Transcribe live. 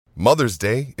Mother's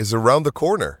Day is around the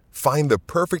corner. Find the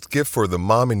perfect gift for the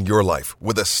mom in your life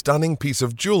with a stunning piece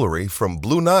of jewelry from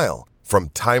Blue Nile. From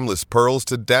timeless pearls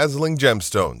to dazzling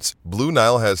gemstones, Blue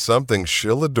Nile has something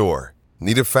she'll adore.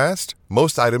 Need it fast?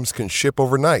 Most items can ship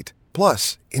overnight.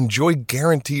 Plus, enjoy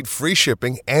guaranteed free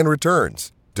shipping and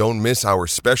returns. Don't miss our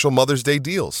special Mother's Day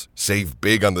deals. Save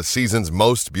big on the season's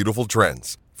most beautiful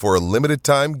trends. For a limited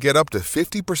time, get up to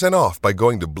 50% off by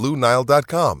going to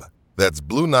BlueNile.com. That's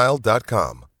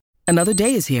BlueNile.com. Another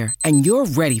day is here, and you're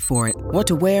ready for it. What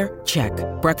to wear? Check.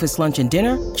 Breakfast, lunch, and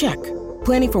dinner? Check.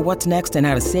 Planning for what's next and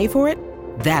how to save for it?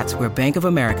 That's where Bank of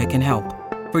America can help.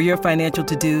 For your financial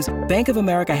to-dos, Bank of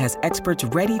America has experts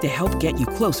ready to help get you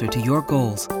closer to your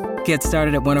goals. Get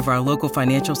started at one of our local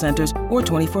financial centers or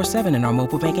 24/7 in our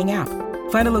mobile banking app.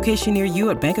 Find a location near you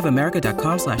at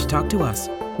bankofamerica.com/talktous.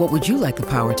 What would you like the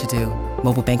power to do?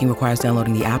 Mobile banking requires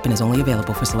downloading the app and is only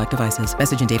available for select devices.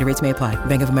 Message and data rates may apply.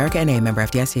 Bank of America N.A., member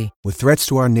FDIC. With threats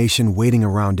to our nation waiting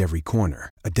around every corner,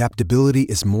 adaptability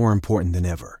is more important than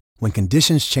ever. When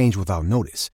conditions change without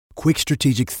notice, quick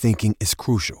strategic thinking is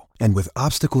crucial. And with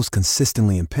obstacles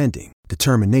consistently impending,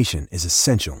 determination is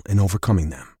essential in overcoming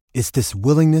them. It's this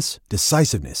willingness,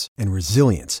 decisiveness, and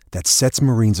resilience that sets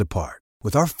Marines apart.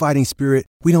 With our fighting spirit,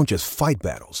 we don't just fight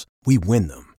battles, we win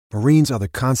them. Marines are the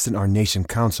constant our nation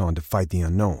counts on to fight the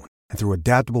unknown. And through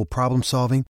adaptable problem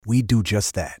solving, we do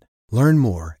just that. Learn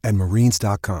more at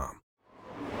marines.com.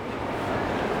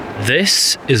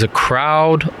 This is a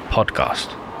Crowd podcast.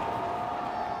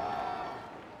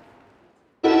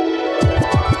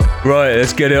 Right,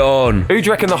 let's get it on. Who do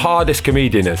you reckon the hardest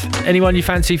comedian is? Anyone you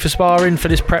fancy for sparring for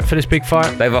this prep for this big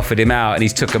fight? They've offered him out and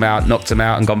he's took him out, knocked him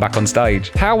out and gone back on stage.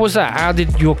 How was that? How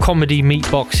did your comedy meet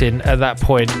boxing at that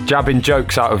point? Jabbing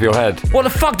jokes out of your head. What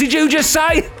the fuck did you just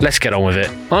say? Let's get on with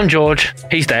it. I'm George.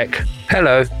 He's Deck.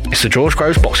 Hello. It's the George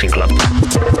Groves Boxing Club.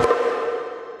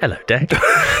 Hello, Deck.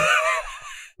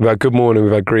 We've had good morning,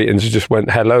 we've had greetings. You just went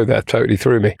hello there, totally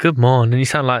threw me. Good morning. You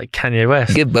sound like Kanye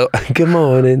West. Good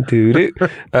morning, dude.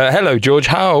 Hello, George.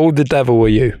 How old the devil were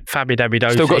you? Fabby dabby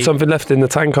dozy. Still got something left in the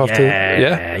tank after?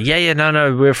 Yeah.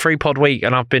 No. We're a 3-pod week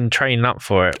and I've been training up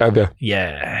for it. Have you?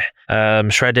 Yeah.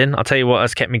 Shredding. I'll tell you what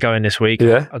has kept me going this week.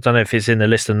 Yeah. I don't know if it's in the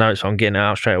list of notes, so I'm getting it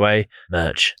out straight away.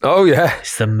 Merch. Oh, yeah.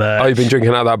 It's the merch. Oh, you've been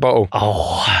drinking out of that bottle.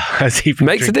 Oh, has he been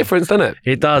Makes a difference, doesn't it?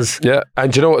 It does. Yeah.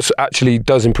 And do you know what actually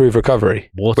does improve recovery?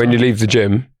 Water. When you leave the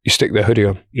gym, you stick the hoodie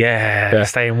on. Yeah.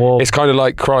 Staying warm. It's kind of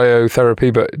like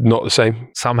cryotherapy, but not the same.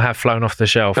 Some have flown off the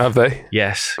shelf. Have they?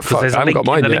 Yes. Fuck, Because there's I a haven't link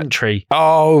got mine in the yet. link tree.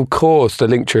 Oh, of course, the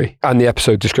link tree. And the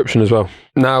episode description as well.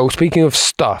 Now, speaking of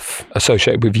stuff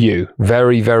associated with you,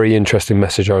 very, very interesting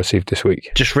message I received this week.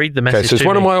 Just read the message. Okay, so it's to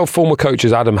one of me. my old former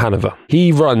coaches, Adam Hanover.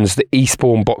 He runs the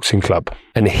Eastbourne Boxing Club.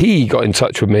 And he got in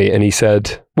touch with me and he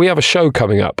said, we have a show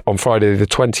coming up on Friday the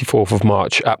 24th of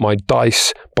March at my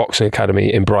Dice Boxing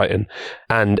Academy in Brighton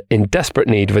and in desperate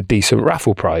need of a decent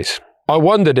raffle prize. I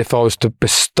wondered if I was to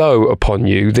bestow upon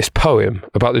you this poem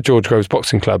about the George Groves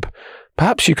Boxing Club.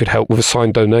 Perhaps you could help with a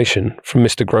signed donation from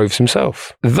Mr. Groves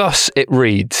himself. Thus it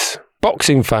reads,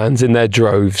 boxing fans in their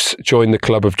droves join the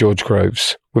club of George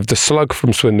Groves with the slug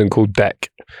from Swindon called Deck.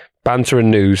 Banter and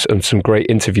news and some great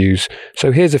interviews.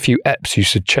 So here's a few EPs you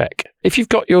should check. If you've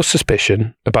got your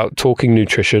suspicion about talking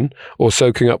nutrition or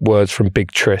soaking up words from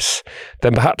Big Triss,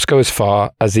 then perhaps go as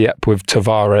far as the EP with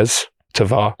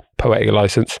Tavar, poetic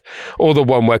license, or the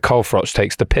one where Colfroch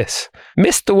takes the piss.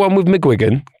 Missed the one with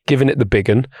McGuigan, giving it the big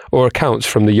un, or accounts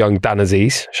from the young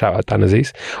Danazes, shout out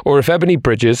Danazes, or if Ebony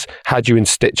Bridges had you in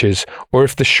stitches, or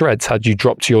if the Shreds had you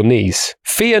dropped to your knees.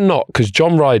 Fear not, because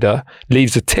John Ryder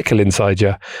leaves a tickle inside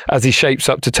you as he shapes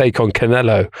up to take on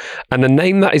Canelo, and a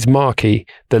name that is marquee,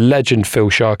 the legend Phil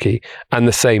Sharkey, and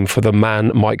the same for the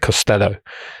man Mike Costello.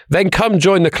 Then come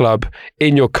join the club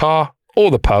in your car or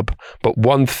the pub, but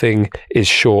one thing is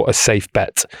sure a safe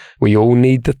bet. We all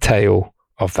need the tale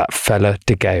of that fella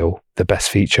De Gale, the best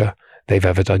feature they've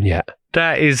ever done yet.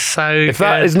 That is so If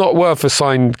that is not worth a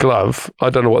signed glove, I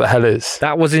don't know what the hell is.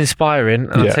 That was inspiring.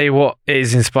 And Yeah. I'll tell you what it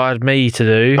has inspired me to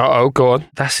do. Uh-oh, go on.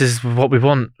 That is what we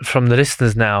want from the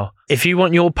listeners now. If you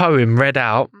want your poem read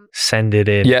out, send it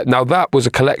in. Yeah, now that was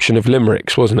a collection of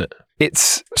limericks, wasn't it?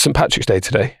 It's St. Patrick's Day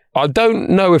today. I don't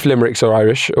know if limericks are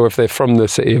Irish or if they're from the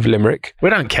city of Limerick. We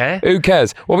don't care. Who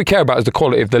cares? What we care about is the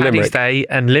quality of the Paddy's limerick. Day,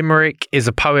 and Limerick is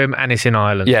a poem and it's in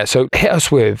Ireland. Yeah, so hit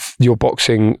us with your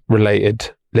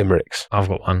boxing-related limericks. I've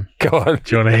got one. Go on.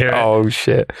 Do you want to hear it? Oh,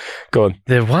 shit. Go on.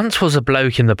 There once was a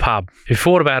bloke in the pub who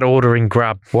thought about ordering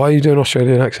grub, Why are you doing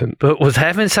Australian accent? but was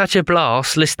having such a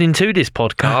blast listening to this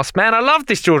podcast. Man, I love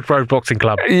this George Groves Boxing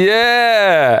Club.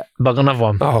 Yeah. But I got another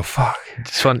one. Oh, fuck.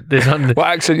 This one. What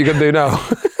accent you going to do now?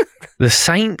 The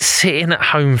Saint sitting at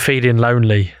home feeling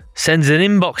lonely. Sends an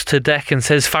inbox to Deck and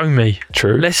says, phone me.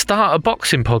 True. Let's start a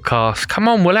boxing podcast. Come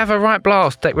on, we'll have a right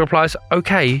blast. Deck replies,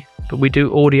 okay, but we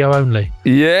do audio only.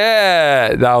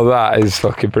 Yeah, now that is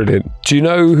fucking brilliant. Do you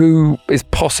know who is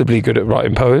possibly good at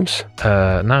writing poems?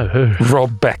 No, who?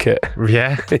 Rob Beckett.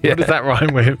 Yeah? What does that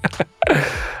rhyme with?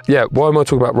 Yeah, why am I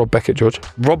talking about Rob Beckett, George?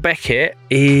 Rob Beckett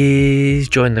is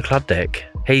joined the club, Deck.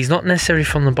 He's not necessarily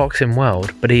from the boxing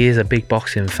world, but he is a big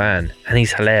boxing fan, and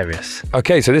he's hilarious.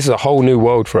 Okay, so this is a whole new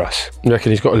world for us. You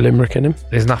reckon he's got a limerick in him?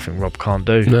 There's nothing Rob can't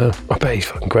do. No, I bet he's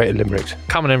fucking great at limericks.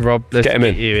 Come on in, Rob. Let's Get him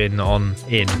in. you in.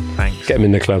 Thanks. Get him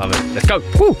in the club. Love it. Let's go.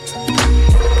 Woo!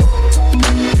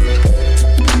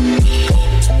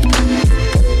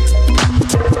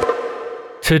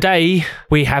 Today,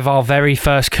 we have our very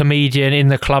first comedian in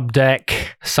the club,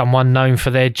 Deck. Someone known for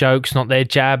their jokes, not their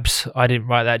jabs. I didn't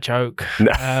write that joke.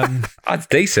 No. That's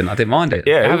decent. I didn't mind it.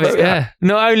 Yeah.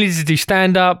 Not only does he do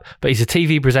stand-up, but he's a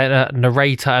TV presenter,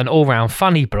 narrator, and all-round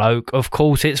funny bloke. Of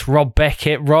course, it's Rob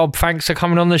Beckett. Rob, thanks for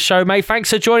coming on the show, mate. Thanks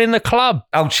for joining the club.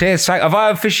 Oh, cheers. Have I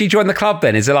officially joined the club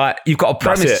then? Is it like, you've got a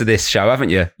premise to this show,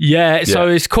 haven't you? Yeah, so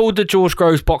it's called the George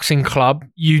Groves Boxing Club.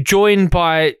 You join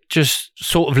by just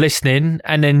sort of listening,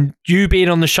 and then you being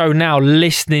on the show now,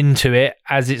 listening to it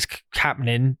as it's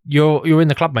happening, you're in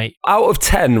the club, mate. Out of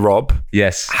 10, Rob,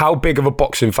 Yes. how big of a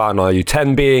boxing fan are you?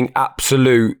 10 being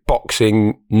absolute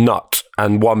boxing nut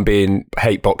and 1 being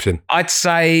hate boxing. I'd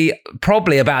say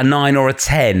probably about a 9 or a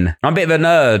 10. I'm a bit of a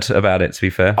nerd about it, to be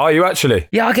fair. Are you actually?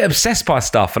 Yeah, I get obsessed by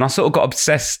stuff, and I sort of got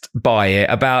obsessed by it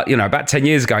about 10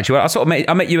 years ago.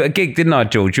 I met you at a gig, didn't I,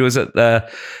 George? You was at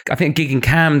I think a gig in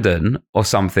Camden or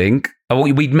something.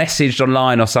 We'd messaged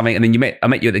online or something, and then I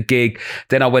met you at the gig.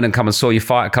 Then I went and come and saw you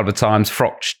fight a couple of times,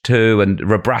 Froch 2 and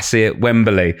Rabrassi at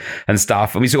Wembley and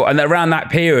stuff. And around that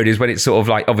period is when it's sort of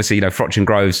like, obviously, Froch and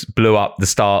Groves blew up the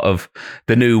start of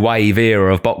the new wave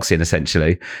era of boxing,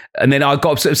 essentially. And then I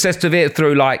got obsessed with it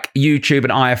through like YouTube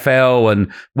and IFL,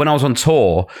 and when I was on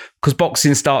tour, because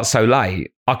boxing starts so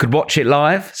late, I could watch it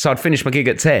live. So I'd finish my gig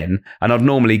at 10 and I'd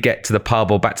normally get to the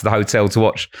pub or back to the hotel to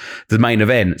watch the main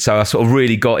event. So I sort of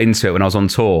really got into it when I was on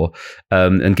tour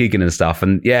and gigging and stuff.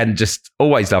 And yeah, and just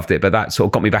always loved it. But that sort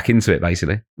of got me back into it,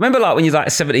 basically. Remember like when you're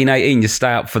like 17, 18, you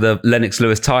stay up for the Lennox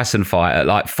Lewis Tyson fight at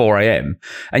like 4 a.m.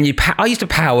 And I used to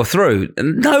power through.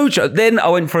 And no joke. Then I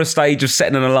went for a stage of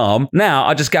setting an alarm. Now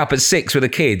I just get up at 6 with the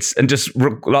kids and just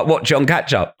like watch it on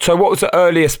catch up. So what was the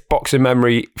earliest boxing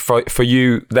memory for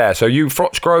you there? So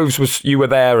Froch Groves you were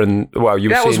there, and well, you.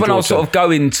 That was when I was sort of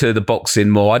going to the boxing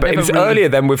more. But it was earlier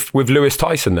then with Lewis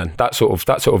Tyson. Then that sort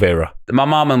of era. My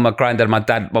mum and my granddad, my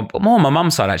dad, more on my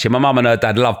mum's side actually. My mum and her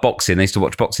dad loved boxing. They used to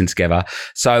watch boxing together.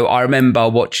 So I remember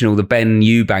watching all the Ben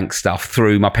Eubank stuff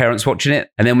through my parents watching it.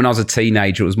 And then when I was a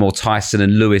teenager, it was more Tyson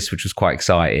and Lewis, which was quite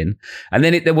exciting. And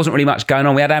then there wasn't really much going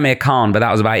on. We had Amir Khan, but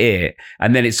that was about it.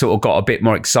 And then it sort of got a bit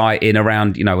more exciting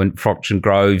around, when Froch and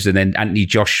Groves and then Anthony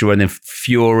Joshua and then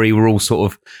Fury were all sort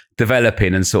of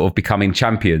developing and sort of becoming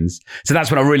champions. So that's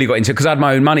when I really got into it, because I had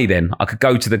my own money then. I could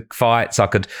go to the fights, I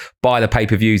could buy the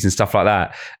pay-per-views and stuff like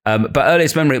that. But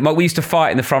earliest memory, we used to fight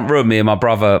in the front room, me and my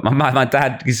brother. My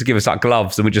dad used to give us like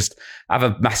gloves and we'd just have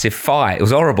a massive fight. It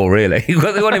was horrible, really. There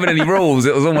weren't even any rules.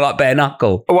 It was almost like bare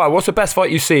knuckle. Wow, what's the best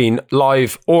fight you've seen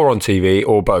live or on TV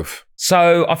or both?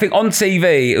 So I think on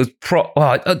TV, it was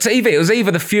on TV, it was either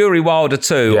the Fury Wilder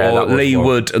 2 or Lee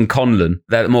Wood and Conlon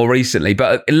that more recently.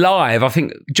 But live, I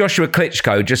think Joshua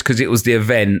Klitschko, just because it was the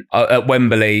event at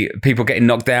Wembley, people getting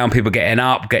knocked down, people getting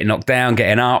up, getting knocked down,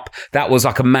 getting up. That was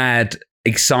like a mad,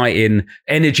 exciting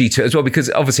energy to it as well, because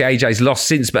obviously AJ's lost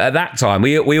since. But at that time,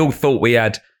 we all thought we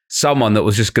had someone that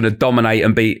was just going to dominate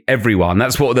and beat everyone.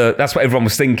 That's what everyone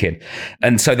was thinking.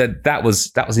 And so that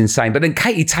was insane. But then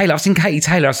Katie Taylor, I've seen Katie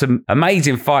Taylor have some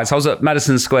amazing fights. I was at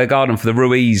Madison Square Garden for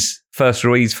the first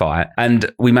Ruiz fight, and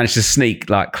we managed to sneak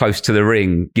like close to the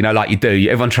ring, like you do.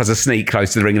 Everyone tries to sneak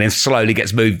close to the ring and then slowly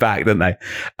gets moved back, don't they?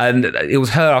 And it was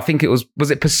her, I think it was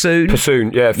it Pursoon?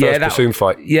 Pursoon, yeah, Pursoon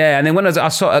fight. Yeah, and then when I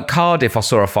saw at Cardiff, I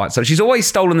saw her fight. So she's always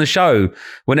stolen the show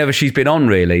whenever she's been on,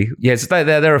 really. Yes, yeah, so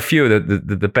there are a few of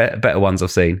the better ones I've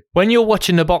seen. When you're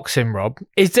watching the boxing, Rob,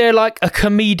 is there like a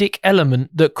comedic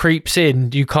element that creeps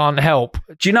in you can't help?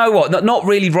 Do you know what? Not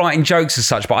really writing jokes as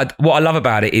such, but what I love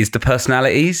about it is the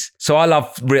personalities. So I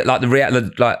love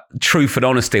like truth and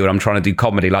honesty when I'm trying to do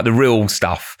comedy, like the real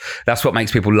stuff. That's what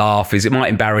makes people laugh. It might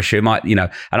embarrass you, it might,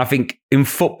 and I think in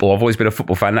football, I've always been a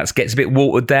football fan, that gets a bit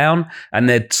watered down and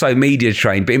they're so media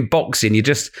trained. But in boxing,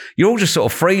 you're all just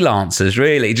sort of freelancers,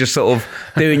 really, just sort of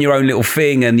doing your own little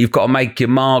thing, and you've got to make your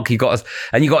mark mark. You got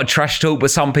to trash talk,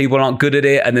 but some people aren't good at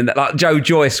it. And then like Joe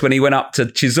Joyce, when he went up to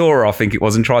Chisora, I think it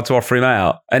was, and tried to offer him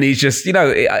out, and he's just,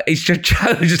 it's just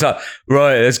Joe just like,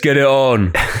 right, let's get it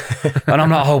on. And I'm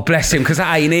like, oh, bless him, because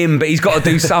that ain't him, but he's got to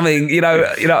do something, you know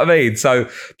what I mean? So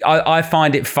I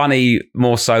find it funny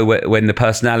more so when the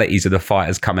personalities of the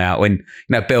fighters come out. When,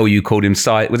 Bill, you called him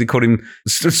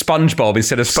SpongeBob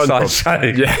instead of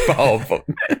SpongeBob. Yeah. Bob.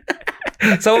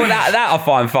 So that I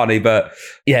find funny, but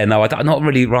yeah, no, I'm not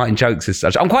really writing jokes as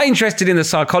such. I'm quite interested in the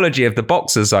psychology of the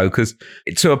boxers though, because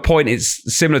to a point it's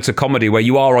similar to comedy where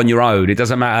you are on your own. It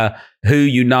doesn't matter who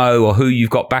you know or who you've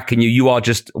got backing you. You are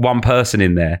just one person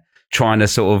in there trying to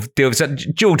sort of deal with. So,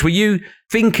 George, were you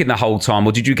thinking the whole time,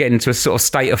 or did you get into a sort of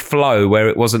state of flow where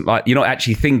it wasn't like you're not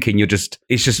actually thinking,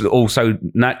 it's just all so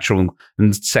natural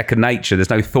and second nature, there's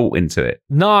no thought into it?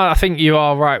 No, I think you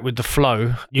are right with the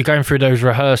flow. You're going through those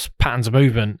rehearsed patterns of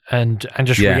movement and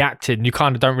just reacting. You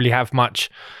kind of don't really have much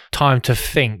time to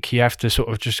think. You have to sort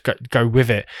of just go with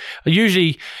it.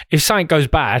 Usually, if something goes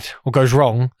bad or goes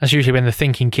wrong, that's usually when the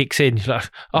thinking kicks in. You're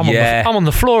like, I'm on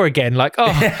the floor again. Like,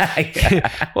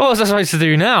 what was I supposed to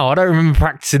do now? I don't remember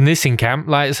practicing this in camp.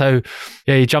 Like, so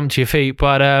yeah, you jump to your feet.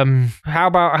 But how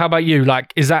about you?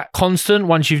 Like, is that constant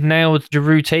once you've nailed your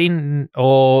routine,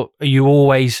 or are you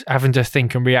always having to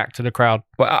think and react to the crowd?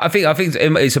 Well, I think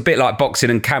it's a bit like boxing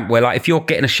and camp, where like if you're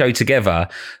getting a show together,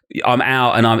 I'm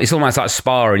out and it's almost like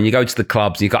sparring. You go to the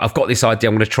clubs and I've got this idea,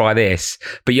 I'm going to try this,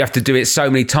 but you have to do it so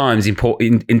many times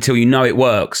until you know it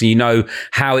works and you know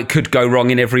how it could go wrong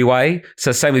in every way.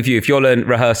 So same with you, if you're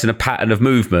rehearsing a pattern of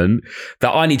movement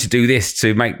that I need to do this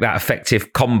to make that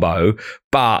effective combo,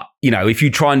 but if you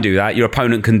try and do that, your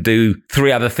opponent can do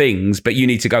 3 other things, but you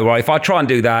need to go, right, if I try and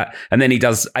do that and then he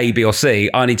does A, B or C,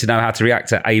 I need to know how to react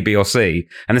to A, B or C.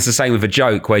 And it's the same with a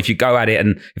joke, where if you go at it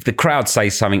and if the crowd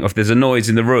says something, or if there's a noise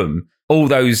in the room, all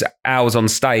those hours on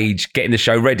stage getting the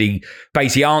show ready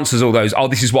basically answers all those,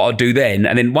 this is what I'll do then.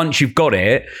 And then once you've got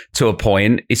it to a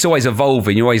point, it's always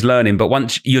evolving, you're always learning. But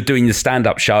once you're doing the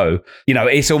stand-up show,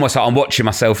 it's almost like I'm watching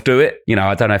myself do it.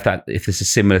 I don't know if there's a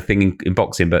similar thing in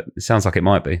boxing, but it sounds like it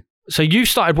might be. So you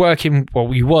started working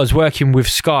with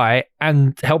Sky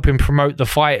and helping promote the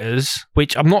fighters,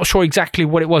 which I'm not sure exactly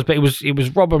what it was, but it was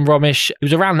Rob and Romesh. It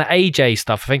was around the AJ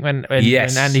stuff, I think, when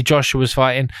Andy Joshua was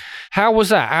fighting. How was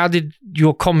that? How did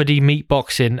your comedy meet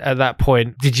boxing at that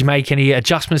point? Did you make any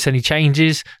adjustments, any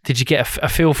changes? Did you get a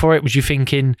feel for it? Was you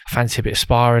thinking, fancy a bit of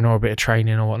sparring or a bit of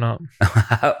training or whatnot?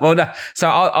 Well, no. So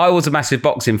I was a massive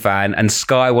boxing fan, and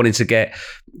Sky wanted to get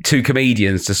 2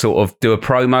 comedians to sort of do a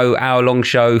promo hour-long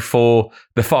show for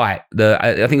the fight.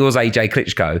 I think it was AJ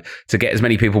Klitschko, to get as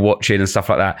many people watching and stuff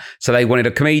like that. So they wanted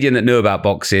a comedian that knew about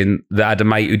boxing, that had a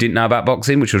mate who didn't know about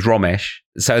boxing, which was Romesh.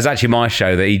 So it was actually my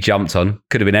show that he jumped on.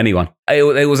 Could have been anyone.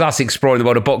 It was us exploring the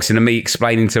world of boxing and me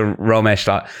explaining to Romesh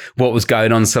like what was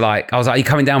going on. So like I was like, "Are you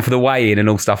coming down for the weigh-in?" and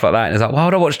all stuff like that. And he's like, "Why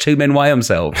would I watch 2 men weigh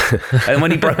themselves?" And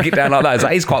when he broke it down like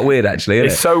that, it's quite weird actually, isn't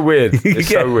it? It's so weird. It's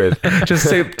so weird. Just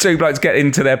two blokes get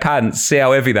into their pants, see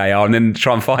how heavy they are, and then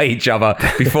try and fight each other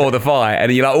before the fight.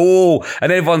 And you're like, oh,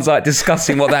 and everyone's like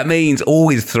discussing what that means. Oh,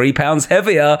 he's 3 pounds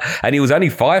heavier, and he was only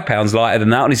 5 pounds lighter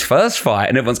than that on his first fight.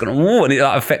 And everyone's going, oh, and it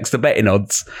like affects the betting odds.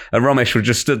 And Romesh was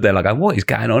just stood there like, what is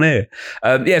going on here?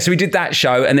 So we did that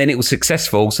show, and then it was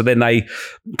successful. So then they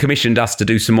commissioned us to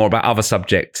do some more about other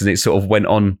subjects, and it sort of went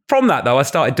on from that. Though I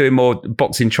started doing more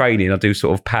boxing training. I do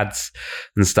sort of pads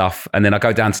and stuff, and then I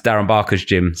go down to Darren Barker's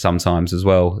gym sometimes as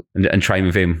well and train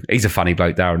with him. He's a funny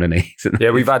bloke, Darren, isn't he?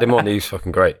 Yeah, we've had him on. He's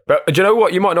fucking great. But do you know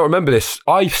what? You might not remember this.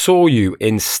 I saw you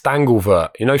in Stanglevert.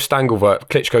 You know Stanglevert,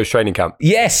 Klitschko's training camp.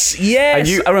 Yes.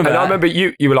 I remember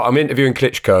you were like, I'm interviewing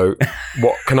Klitschko.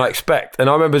 What can I expect? And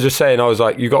I remember just saying, I was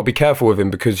like, you got to be careful with him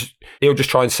because he'll just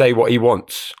try and say what he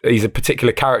wants. He's a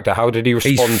particular character. How did he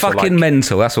respond? He's fucking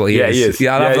mental. That's what he is. He is.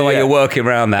 Yeah, I love the way you're working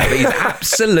around that. But he's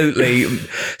absolutely.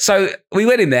 So we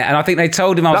went in there, and I think they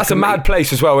told him that's a mad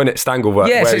place as well, isn't it, Stanglevert?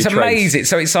 Yeah, so it's amazing.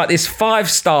 So it's like this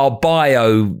 5-star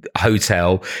bio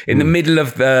hotel in the middle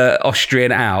of the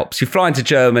Austrian Alps. You fly into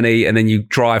Germany, and then you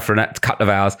drive for a couple of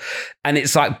hours, and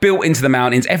it's like built into the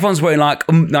mountains. Everyone's wearing like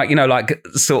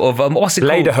sort of what's it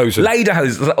called?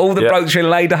 Lederhosen. All the blokes are in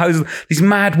lederhosen. These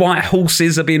mad white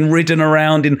horses are being ridden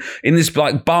around in this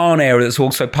like barn area that's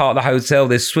also part of the hotel.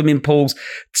 There's swimming pools,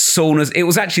 saunas. It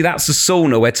was actually, that's the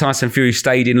sauna where Tyson Fury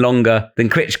stayed in longer than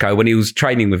Klitschko when he was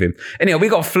training with him. Anyway,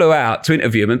 we flew out to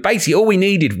interview him, and basically all we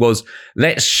needed was,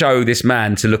 let's show this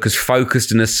man to look as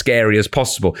focused and as scary as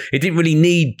possible. It didn't really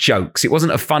need jokes. It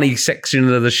wasn't a funny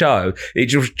section of the show. It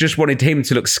just wanted wanted him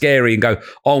to look scary and go,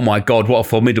 oh my God, what a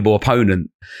formidable opponent.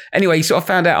 Anyway, he sort of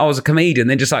found out I was a comedian,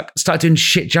 then just like started doing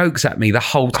shit jokes at me the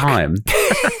whole time.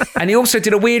 And he also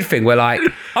did a weird thing where like,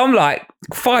 I'm like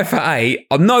 5'8",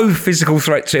 I'm no physical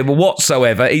threat to him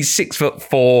whatsoever. He's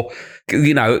 6'4",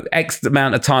 you know, X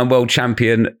amount of time world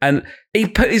champion. And he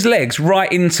put his legs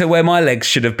right into where my legs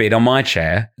should have been on my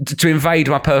chair to invade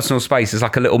my personal space as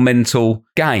like a little mental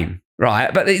game.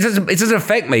 Right, but it doesn't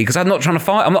affect me because I'm not trying to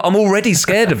fight. I'm already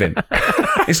scared of him.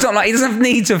 It's not like he doesn't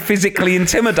need to physically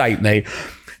intimidate me.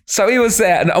 So he was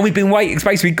there, and we've been waiting.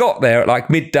 Basically, we got there at like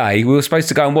midday. We were supposed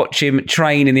to go and watch him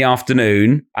train in the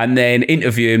afternoon and then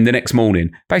interview him the next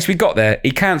morning. Basically, we got there.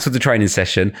 He cancelled the training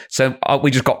session, so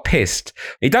we just got pissed.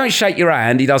 He don't shake your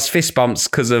hand. He does fist bumps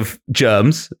because of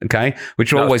germs, okay?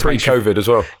 Which are always pre-COVID as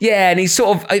well. Yeah, and he's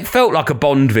sort of, it felt like a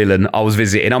Bond villain I was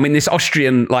visiting. I'm in this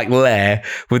Austrian like lair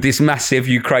with this massive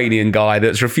Ukrainian guy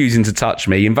that's refusing to touch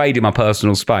me, invading my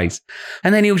personal space.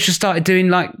 And then he just started doing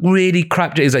like really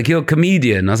crap. He was like, "You're a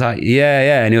comedian." I was like,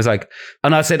 yeah. And he was like,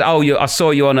 and I said, "Oh, I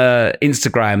saw you on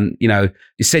Instagram, you know,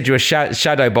 you said you were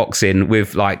shadow boxing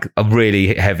with like a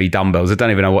really heavy dumbbells. I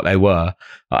don't even know what they were."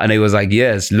 And he was like,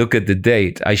 "Yes, look at the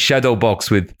date. I shadow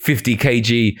box with 50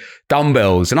 kg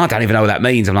dumbbells." And I don't even know what that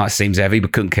means. I'm like, "Seems heavy,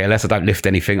 but couldn't care less. I don't lift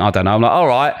anything. I don't know." I'm like, "All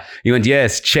right." He went,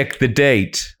 "Yes, check the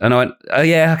date." And I went, "Oh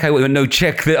yeah, okay." We went, "No,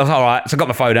 check the." I was all right. So I got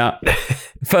my phone out.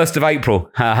 1st of April.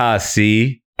 Haha,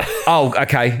 see? Oh,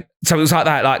 okay. So it was like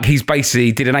that. Like he's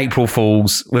basically did an April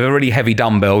Fool's with a really heavy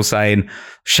dumbbell saying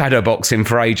shadow boxing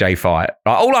for AJ fight.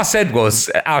 Like, all I said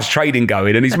was, "How's trading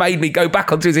going?" And he's made me go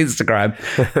back onto his Instagram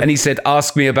and he said,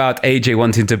 "Ask me about AJ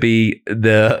wanting to be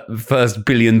the first $1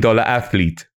 billion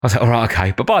athlete." I was like, "All right,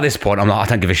 okay." But by this point, I'm like, I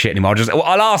don't give a shit anymore.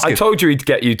 I'll ask him. I told you he'd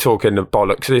get you talking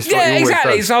bollocks. Yeah,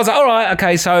 exactly. So I was like, all right,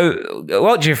 okay. So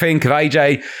what do you think of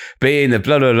AJ being the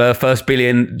blah, blah, blah, first $1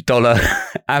 billion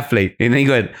athlete? And he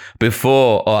went,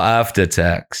 "Before or after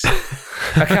tax?"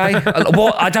 Okay.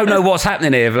 What? I don't know what's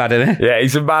happening here, Wladimir. Yeah,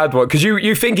 he's a mad one. Because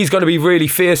you think he's going to be really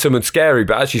fearsome and scary,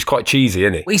 but actually he's quite cheesy,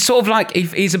 isn't he? He's sort of like,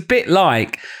 he's a bit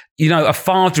like, you know, a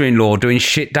father-in-law doing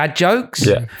shit dad jokes.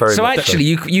 Yeah, very so much actually,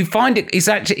 you find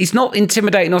it's not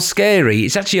intimidating or scary.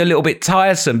 It's actually a little bit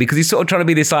tiresome because he's sort of trying to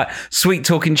be this like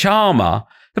sweet-talking charmer.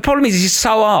 The problem is he's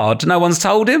so hard. No one's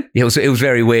told him. It was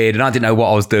very weird, and I didn't know what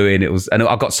I was doing. And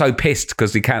I got so pissed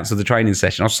because he cancelled the training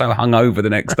session. I was so hungover the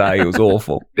next day. It was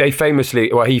awful. He famously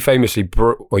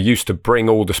used to bring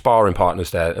all the sparring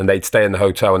partners there, and they'd stay in the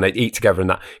hotel and they'd eat together and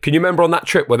that. Can you remember on that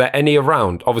trip, were there any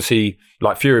around? Obviously,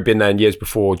 like Fury had been there in years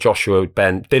before, Joshua,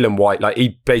 Ben, Dylan White, like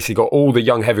he basically got all the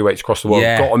young heavyweights across the world,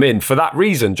 got them in for that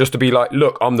reason, just to be like,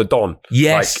 "Look, I'm the Don."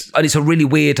 Yes, like, and it's a really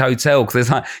weird hotel because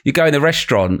like, you go in the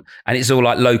restaurant and it's all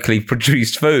like locally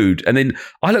produced food, and then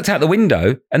I looked out the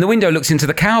window and the window looks into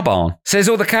the cow barn. So there's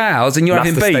all the cows and you're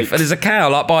having beef steaks. And there's a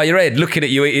cow like by your head looking at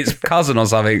you, its cousin or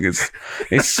something.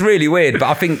 It's really weird, but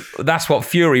I think that's what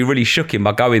Fury really shook him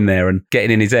by going there and getting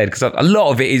in his head, because a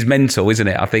lot of it is mental, isn't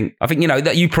it? I think you know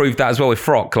that you proved that as well with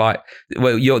Froch. Like,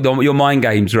 well, your mind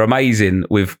games were amazing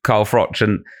with Carl Froch,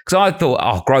 and because I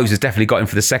thought, Groves has definitely got him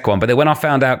for the second one, but then when I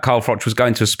found out Carl Froch was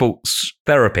going to a sports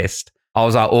therapist, I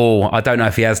was like, I don't know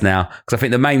if he has now. Because I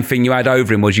think the main thing you had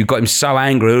over him was you got him so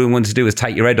angry, all he wanted to do was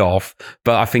take your head off.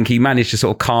 But I think he managed to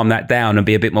sort of calm that down and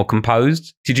be a bit more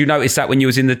composed. Did you notice that when you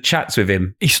was in the chats with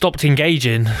him? He stopped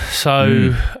engaging.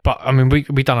 So, but I mean,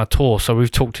 we done a tour, so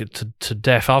we've talked it to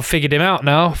death. I've figured him out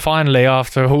now, finally,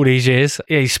 after all these years.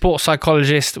 Yeah, his sports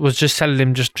psychologist was just telling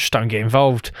him, just don't get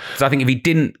involved. So I think if he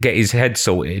didn't get his head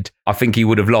sorted, I think he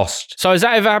would have lost. So has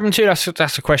that ever happened to you?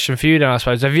 That's a question for you then, I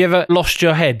suppose. Have you ever lost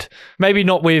your head? Maybe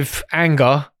not with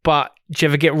anger, but do you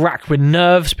ever get racked with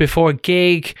nerves before a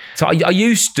gig? So I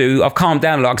used to. I've calmed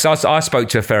down a lot because I spoke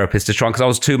to a therapist to try, because I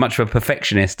was too much of a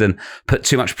perfectionist and put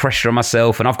too much pressure on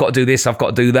myself, and I've got to do this, I've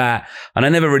got to do that. And I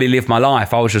never really lived my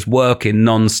life. I was just working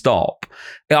non-stop.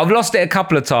 I've lost it a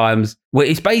couple of times. Where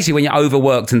it's basically when you're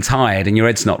overworked and tired and your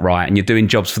head's not right and you're doing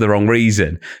jobs for the wrong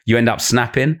reason, you end up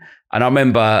snapping. And I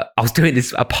remember I was doing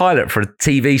a pilot for a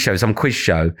TV show, some quiz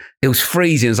show. It was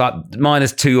freezing. It was like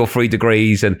 -2 or 3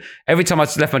 degrees. And every time I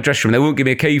left my dressing room, they wouldn't give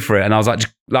me a key for it. And I was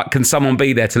like, can someone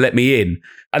be there to let me in?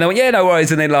 And they went, yeah, no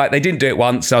worries. And then they didn't do it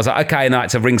once. So I was like, okay. And I had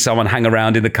to ring someone, hang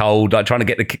around in the cold, like trying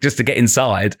to just to get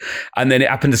inside. And then it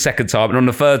happened a second time. And on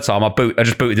the third time, I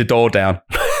just booted the door down.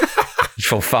 Just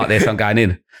thought, fuck this, I'm going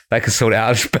in. They can sort it out.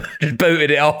 I just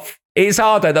booted it off. It's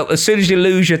hard though, that as soon as you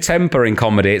lose your temper in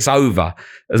comedy, it's over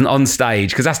on stage,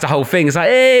 because that's the whole thing. It's like,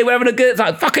 hey, we're having a good, it's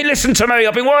like, fucking listen to me,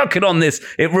 I've been working on this.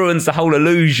 It ruins the whole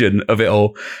illusion of it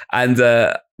all. And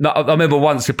No, I remember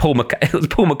once with it was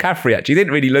Paul McCaffrey actually. He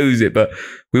didn't really lose it, but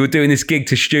we were doing this gig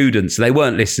to students. They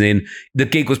weren't listening. The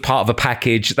gig was part of a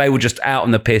package. They were just out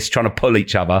on the piss trying to pull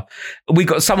each other.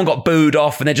 Someone got booed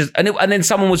off, and and then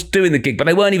someone was doing the gig, but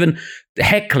they weren't even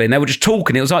heckling. They were just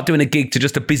talking. It was like doing a gig to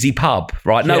just a busy pub,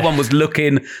 right? No one was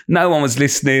looking. No one was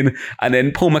listening. And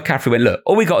then Paul McCaffrey went, look,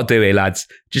 all we got to do here, lads,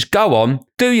 just go on,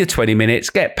 do your 20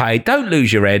 minutes, get paid. Don't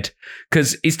lose your head,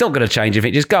 because it's not going to change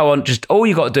anything. Just go on. Just all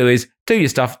you got to do is do your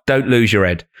stuff. Don't lose your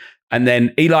head. And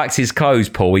then he likes his clothes,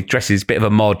 Paul. He dresses a bit of a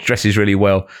mod, dresses really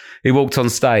well. He walked on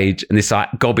stage and this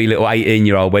like gobby little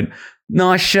 18-year-old went,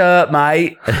 nice shirt,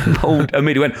 mate. And Paul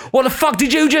immediately went, what the fuck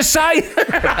did you just say?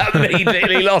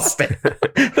 Immediately lost it.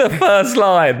 The first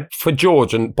line. For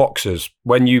George and boxers,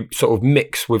 when you sort of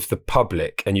mix with the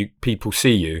public and people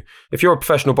see you, if you're a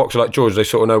professional boxer like George, they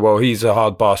sort of know, well, he's a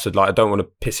hard bastard, like I don't want to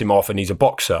piss him off and he's a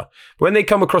boxer. But when they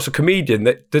come across a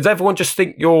comedian, does everyone just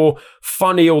think you're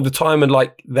funny all the time and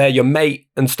like they're your mate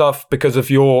and stuff because of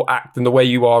your act and the way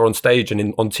you are on stage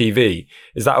and on TV?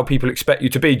 Is that how people expect you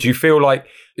to be? Do you feel like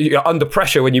you're under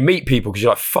pressure when you meet people because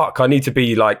you're like, fuck, I need to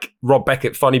be like Rob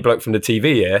Beckett, funny bloke from the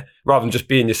TV here, rather than just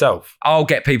being yourself? I'll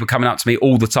get people coming up to me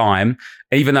all the time,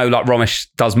 even though like Romesh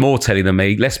does more telling than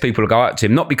me. Less people will go up to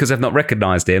him, not because they've not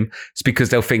recognised him, it's because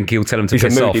they'll think he'll tell them to piss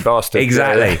off. He's a moody bastard.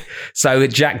 Exactly. Yeah. So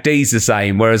Jack D's the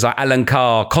same, whereas like Alan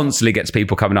Carr constantly gets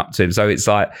people coming up to him. So it's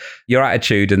like your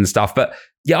attitude and stuff. But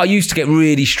yeah, I used to get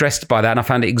really stressed by that and I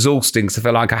found it exhausting because I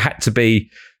felt like I had to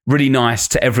be really nice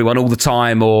to everyone all the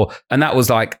time, and that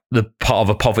was like the part of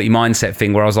a poverty mindset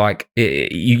thing where I was like,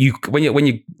 when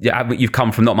you've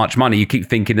come from not much money, you keep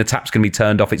thinking the tap's going to be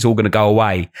turned off, it's all going to go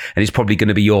away, and it's probably going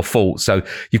to be your fault. So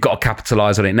you've got to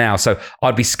capitalize on it now. So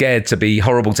I'd be scared to be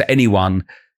horrible to anyone,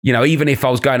 even if I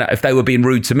was if they were being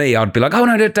rude to me, I'd be like, oh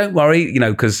no, don't worry,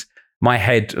 because my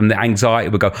head and the anxiety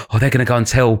would go, oh, they're going to go and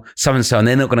tell so-and-so and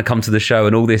they're not going to come to the show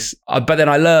and all this. But then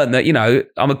I learned that,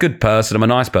 I'm a good person, I'm a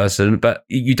nice person, but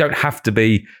you don't have to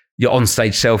be your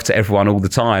on-stage self to everyone all the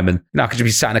time. And I could just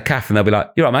be sat in a cafe and they'll be like,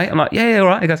 you all right, mate? I'm like, yeah, all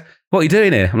right. He goes, what are you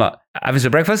doing here? I'm like, having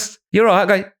some breakfast? You're all right?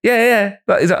 I go, yeah.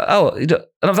 But he's like, oh, and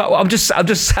I was like, well, I'm just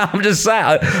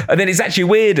sat. And then it's actually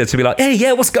weirder to be like,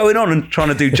 yeah, what's going on? And trying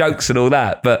to do jokes and all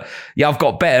that. But yeah, I've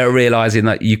got better at realizing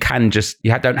that you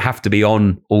don't have to be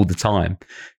on all the time.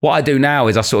 What I do now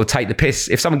is I sort of take the piss.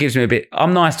 If someone gives me a bit,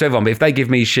 I'm nice to everyone, but if they give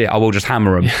me shit, I will just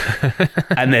hammer them.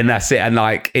 And then that's it. And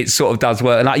like, it sort of does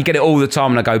work. And like, you get it all the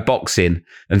time when I go boxing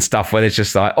and stuff where it's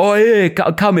just like, oh yeah,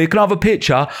 come here, can I have a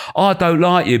picture? Oh, I don't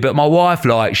like you, but my wife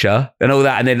likes you and all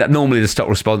that. And then normally the stock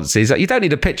response is like, you don't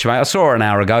need a picture, mate. I saw her an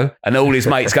hour ago. And all his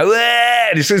mates go,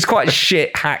 and it's quite a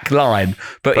shit hack line.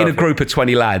 But in a group of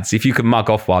 20 lads, if you can mug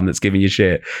off one that's giving you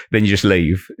shit, then you just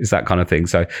leave. It's that kind of thing.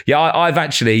 So yeah, I've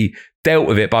actually dealt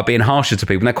with it by being harsher to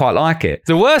people and they quite like it.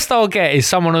 The worst I'll get is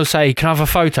someone will say, can I have a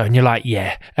photo? And you're like,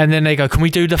 yeah. And then they go, can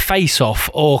we do the face off?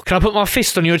 Or can I put my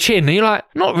fist on your chin? And you're like,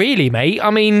 not really, mate.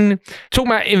 I mean,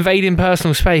 talking about invading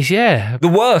personal space, yeah. The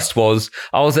worst was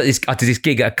I did this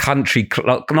gig at a country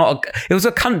club, it was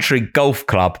a country golf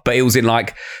club, but it was in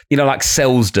like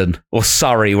Selsdon or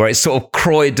Surrey, where it's sort of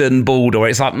Croydon border, where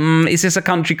it's like, is this a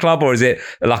country club or is it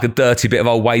like a dirty bit of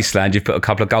old wasteland you've put a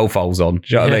couple of golf holes on? Do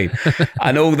you know what I mean?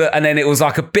 And then it was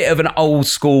like a bit of an old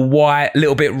school white,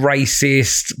 little bit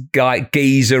racist, like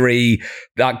geezery,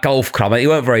 like golf club. It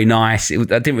weren't very nice. I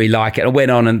didn't really like it. I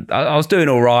went on and I was doing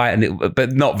all right,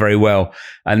 but not very well.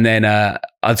 And then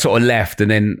I sort of left, and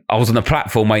then I was on the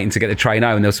platform waiting to get the train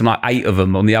home, and there was some like 8 of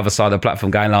them on the other side of the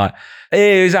platform going like,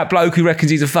 hey, who's that bloke who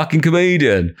reckons he's a fucking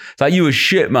comedian? It's like, you a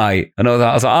shit, mate. And I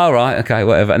was like, all right, okay,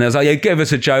 whatever. And they was like, yeah, give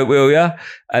us a joke, will you?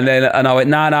 And I went,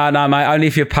 no, mate, only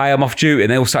if you pay, I'm off duty.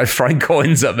 And they all started throwing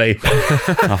coins at me.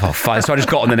 I thought, fine. So I just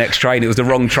got on the next train. It was the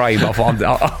wrong train, but I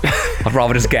thought, I'd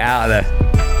rather just get out of there.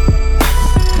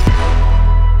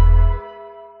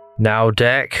 Now,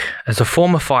 Deck, as a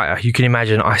former fighter, you can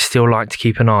imagine I still like to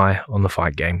keep an eye on the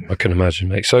fight game. I can imagine,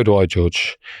 mate. So do I,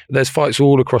 George. There's fights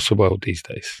all across the world these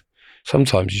days.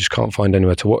 Sometimes you just can't find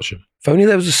anywhere to watch them. If only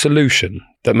there was a solution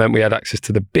that meant we had access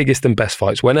to the biggest and best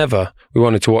fights whenever we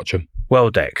wanted to watch them. Well,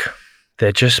 Deck,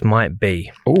 there just might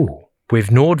be. Ooh. With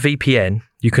NordVPN,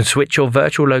 you can switch your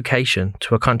virtual location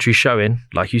to a country showing,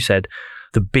 like you said,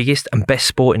 the biggest and best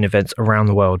sporting events around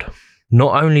the world.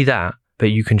 Not only that, but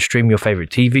you can stream your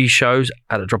favourite TV shows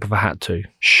at the drop of a hat too.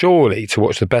 Surely to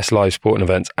watch the best live sporting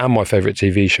events and my favourite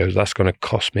TV shows, that's going to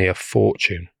cost me a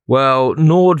fortune. Well,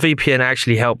 NordVPN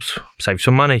actually helps save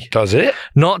some money. Does it?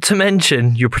 Not to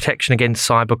mention your protection against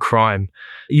cyber crime.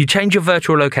 You change your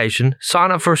virtual location,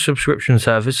 sign up for a subscription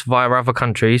service via other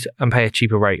countries and pay a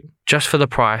cheaper rate, just for the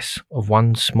price of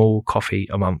one small coffee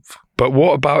a month. But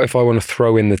what about if I want to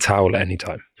throw in the towel at any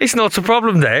time? It's not a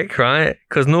problem, Dick, right?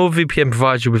 Because NordVPN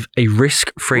provides you with a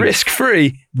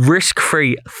risk-free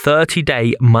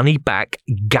 30-day money-back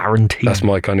guarantee. That's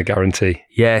my kind of guarantee.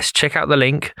 Yes, check out the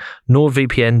link,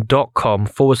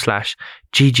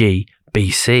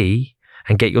 nordvpn.com/GGBC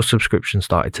and get your subscription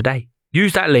started today.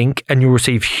 Use that link and you'll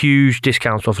receive huge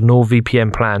discounts off a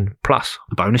NordVPN plan, plus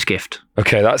a bonus gift.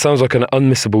 Okay, that sounds like an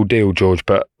unmissable deal, George,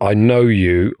 but I know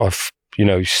I've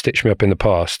stitched me up in the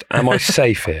past. Am I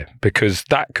safe here? Because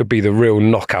that could be the real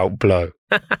knockout blow.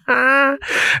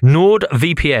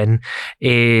 NordVPN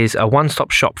is a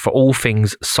one-stop shop for all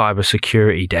things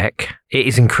cybersecurity, Deck. It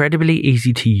is incredibly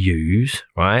easy to use,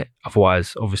 right?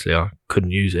 Otherwise, obviously, I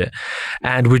couldn't use it.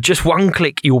 And with just one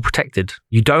click, you're protected.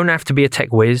 You don't have to be a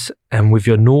tech whiz. And with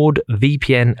your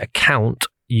NordVPN account,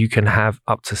 you can have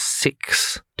up to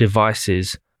 6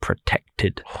 devices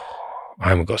protected. I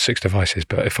haven't got 6 devices,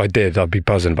 but if I did, I'd be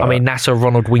buzzing about it. I mean, that's a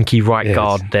Ronald Winky right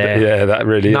guard there. Yeah, that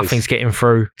really is. Nothing's getting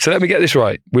through. So let me get this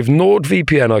right. With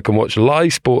NordVPN, I can watch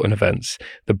live sporting events,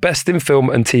 the best in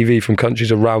film and TV from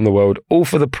countries around the world, all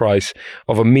for the price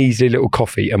of a measly little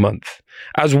coffee a month,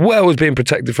 as well as being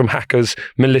protected from hackers,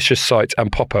 malicious sites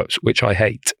and pop-ups, which I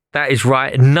hate. That is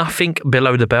right. Nothing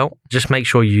below the belt. Just make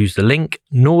sure you use the link,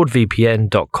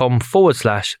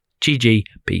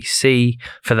 nordvpn.com/GGBC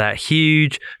for that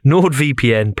huge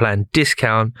NordVPN plan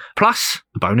discount, plus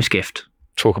a bonus gift.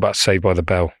 Talk about Saved by the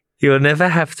Bell. You'll never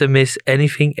have to miss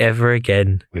anything ever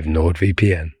again with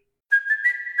NordVPN.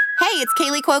 Hey, it's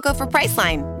Kaylee Cuoco for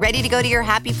Priceline. Ready to go to your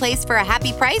happy place for a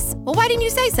happy price? Well, why didn't you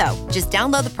say so? Just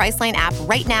download the Priceline app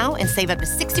right now and save up to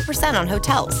 60% on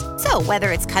hotels. So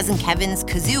whether it's Cousin Kevin's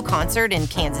Kazoo Concert in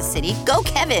Kansas City, go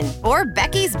Kevin, or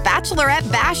Becky's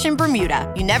Bachelorette Bash in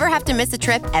Bermuda, you never have to miss a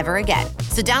trip ever again.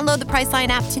 So download the Priceline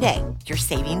app today. Your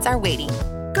savings are waiting.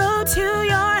 Go to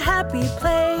your happy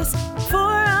place for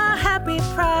a happy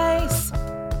price.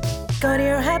 Go to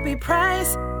your happy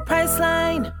price,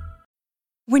 Priceline.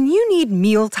 When you need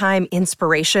mealtime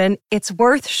inspiration, it's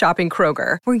worth shopping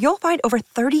Kroger, where you'll find over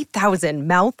 30,000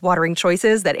 mouth-watering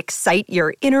choices that excite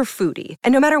your inner foodie.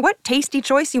 And no matter what tasty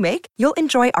choice you make, you'll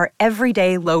enjoy our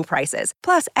everyday low prices,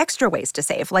 plus extra ways to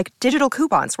save, like digital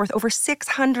coupons worth over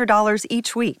 $600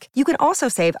 each week. You can also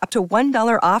save up to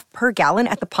 $1 off per gallon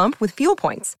at the pump with fuel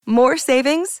points. More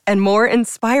savings and more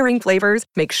inspiring flavors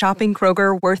make shopping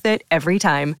Kroger worth it every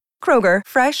time. Kroger,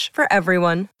 fresh for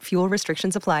everyone. Fuel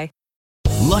restrictions apply.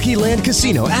 Lucky Land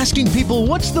Casino, asking people,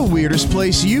 what's the weirdest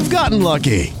place you've gotten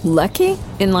lucky? Lucky?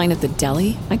 In line at the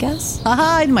deli, I guess?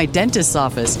 Aha, in my dentist's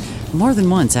office. More than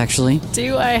once, actually.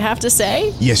 Do I have to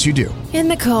say? Yes, you do. In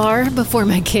the car before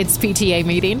my kids' PTA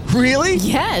meeting. Really?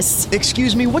 Yes.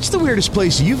 Excuse me, what's the weirdest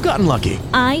place you've gotten lucky?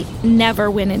 I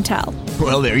never win and tell.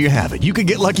 Well, there you have it. You can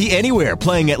get lucky anywhere,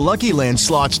 playing at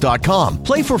LuckyLandSlots.com.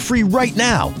 Play for free right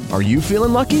now. Are you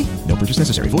feeling lucky? No purchase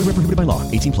necessary. Void where prohibited by law.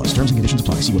 18 plus. Terms and conditions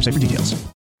apply. See website for details.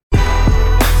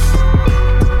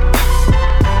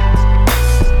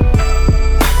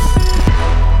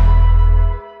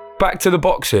 Back to the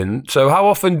boxing. So how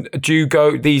often do you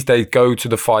go these days go to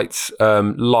the fights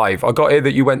live? I got here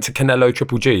that you went to Canelo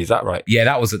Triple G. Is that right? Yeah,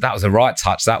 that was a right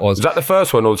touch. Was that the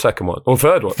first one or the second one or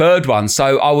third one? Third one.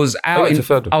 So I was out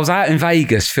in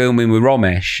Vegas filming with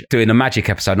Ramesh doing a Magic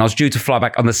episode, and I was due to fly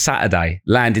back on the Saturday,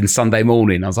 landing Sunday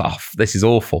morning. I was like, oh, this is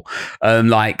awful.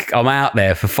 I'm out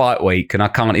there for fight week, and I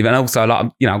can't even. Also,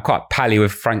 I'm quite pally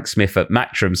with Frank Smith at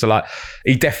Matchroom, so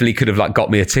he definitely could have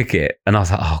got me a ticket, and I was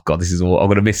like, oh god, this is all. I'm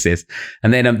gonna miss this.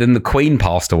 And then the Queen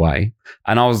passed away,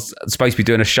 and I was supposed to be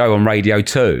doing a show on Radio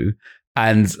 2.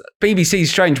 And BBC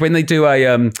is strange when they do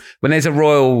when there's a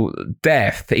royal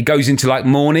death, it goes into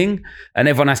mourning, and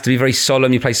everyone has to be very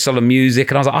solemn. You play solemn music,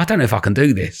 and I was like, I don't know if I can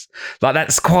do this.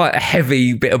 That's quite a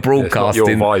heavy bit of broadcasting. It's not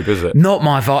your vibe, is it? Not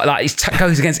my vibe. It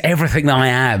goes against everything that I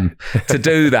am to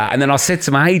do that. And then I said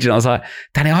to my agent, I was like,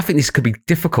 Danny, I think this could be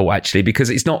difficult actually, because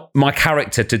it's not my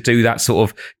character to do that sort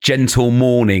of gentle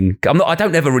mourning. I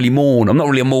don't ever really mourn. I'm not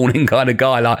really a mourning kind of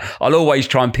guy. I'll always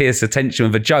try and pierce the tension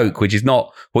with a joke, which is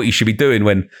not what you should be doing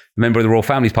when a member of the royal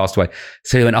family's passed away.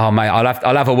 So he went, oh mate,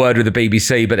 I'll have a word with the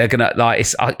BBC, but they're gonna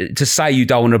to say you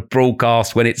don't want to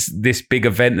broadcast when it's this big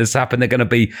event that's happened. They're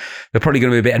probably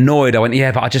gonna be a bit annoyed. I went,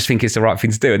 yeah, but I just think it's the right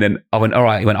thing to do. And then I went, all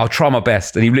right. He went, I'll try my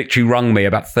best. And he literally rung me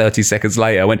about 30 seconds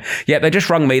later. I went, yeah, they just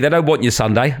rung me. They don't want you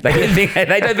Sunday. They don't think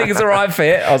it's the right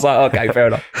fit. I was like, okay, fair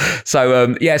enough.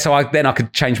 So so I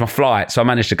could change my flight. So I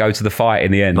managed to go to the fight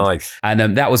in the end. Nice.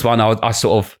 And that was one I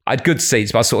had good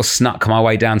seats, but I sort of snuck my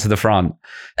way down to the front. front.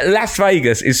 Las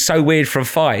Vegas is so weird for a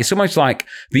fight. It's almost like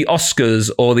the Oscars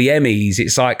or the Emmys.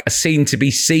 It's like a seen to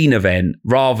be seen event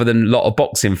rather than a lot of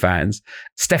boxing fans.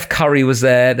 Steph Curry was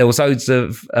there. There was loads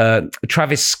of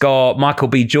Travis Scott, Michael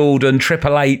B. Jordan,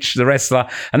 Triple H, the wrestler.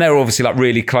 And they were obviously like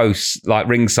really close, like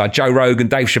ringside. Joe Rogan,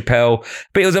 Dave Chappelle.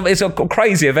 But it's a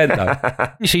crazy event though.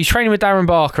 So you're training with Darren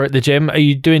Barker at the gym. Are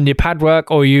you doing your pad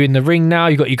work or are you in the ring now?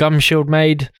 You got your gum shield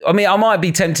made? I mean, I might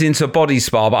be tempted into a body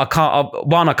spa, but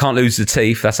I can't lose the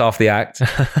teeth. That's half the act.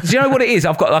 Do you know what it is?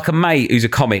 I've got like a mate who's a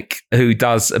comic who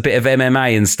does a bit of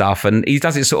MMA and stuff. And he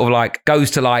does it sort of like,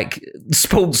 goes to like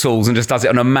sports halls and just does it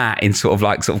on a mat in sort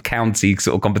of county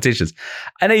sort of competitions.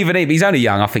 And even if he's only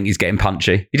young, I think he's getting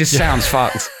punchy. He just sounds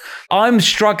fucked. I'm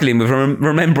struggling with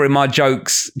remembering my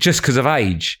jokes just because of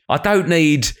age. I don't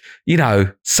need,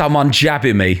 someone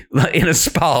jabbing me in a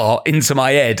spa into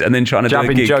my head and then trying to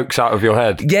jabbing do a gig. Jokes out of your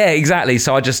head. Yeah, exactly.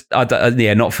 So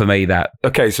not for me that.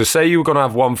 Okay, so say you were going to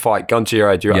have one fight, gun to your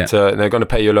head, you had to, and they're going to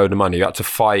pay you a load of money. You had to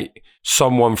fight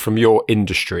someone from your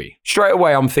industry. Straight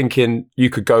away, I'm thinking you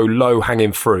could go low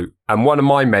hanging fruit. And one of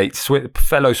my mates,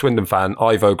 fellow Swindon fan,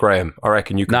 Ivo Graham, I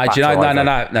reckon you could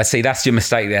No. See, that's your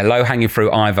mistake there. Low hanging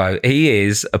fruit, Ivo. He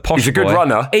is a posh boy. He's a good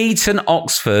runner. Eton,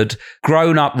 Oxford,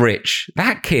 grown up rich.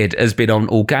 That kid has been on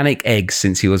organic eggs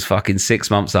since he was fucking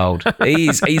 6 months old.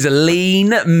 He's a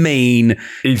lean, mean.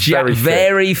 He's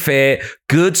very fit,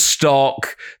 good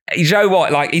stock. You know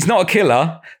what? Like, he's not a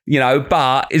killer,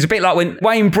 but it's a bit like when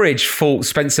Wayne Bridge fought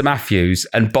Spencer Matthews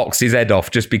and boxed his head off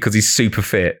just because he's super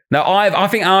fit. Now, I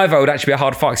think Ivo would actually be a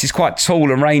hard fight because he's quite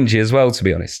tall and rangy as well, to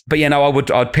be honest. But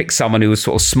I'd pick someone who was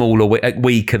sort of smaller,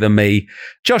 weaker than me.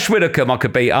 Josh Widdicombe I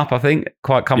could beat up, I think,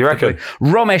 quite comfortably. You reckon?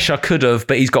 Ramesh I could have,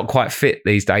 but he's got quite fit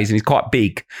these days and he's quite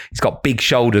big. He's got big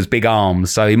shoulders, big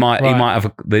arms, so he might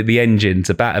have the engine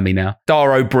to batter me now.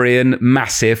 Dar O'Brien,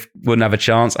 massive, wouldn't have a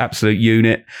chance, absolute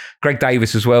unit. Greg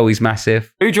Davis as well, he's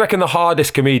massive. Who do you reckon the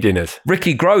hardest comedian is?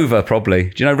 Ricky Grover, probably.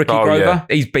 Do you know Ricky Grover? Yeah.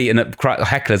 He's beaten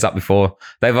hecklers up before.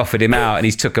 They've offered him out and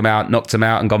he's took them out, knocked them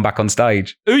out and gone back on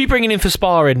stage. Who are you bringing in for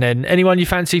sparring then? Anyone you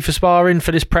fancy for sparring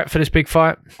for this prep for this big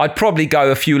fight? I'd probably go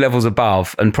a few levels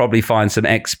above and probably find some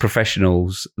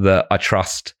ex-professionals that I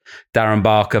trust. Darren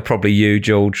Barker, probably you,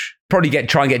 George. Probably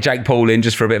try and get Jake Paul in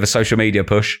just for a bit of a social media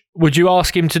push. Would you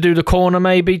ask him to do the corner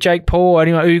maybe, Jake Paul?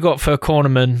 Anyone, who you got for a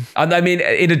cornerman? I mean,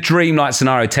 in a dreamlike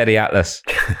scenario, Teddy Atlas.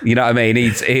 You know what I mean?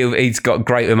 He's got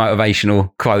great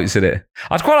motivational quotes in it.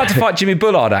 I'd quite like to fight Jimmy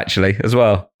Bullard actually as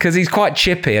well because he's quite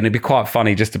chippy and it'd be quite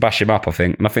funny just to bash him up, I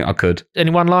think. And I think I could. Any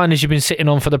one-liners you've been sitting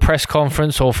on for the press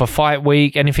conference or for fight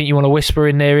week? Anything you want to whisper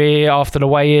in their ear after the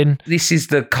weigh-in? This is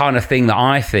the kind of thing that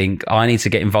I think I need to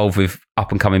get involved with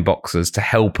up-and-coming boxers to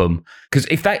help them. Because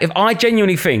if I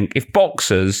genuinely think if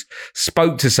boxers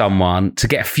spoke to someone to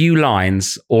get a few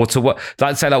lines or to what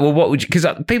would you, because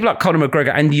people like Conor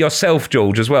McGregor and yourself,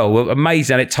 George, as well, were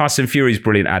amazing at it. Tyson Fury's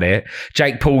brilliant at it.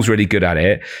 Jake Paul's really good at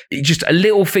it. Just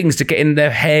little things to get in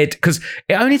their head, because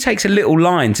it only takes a little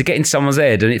line to get in someone's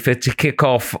head and to kick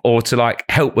off or to like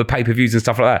help with pay-per-views and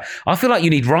stuff like that. I feel like you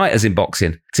need writers in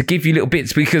boxing to give you little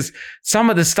bits, because some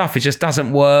of the stuff, it just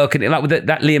doesn't work. And like with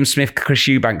that Liam Smith, Chris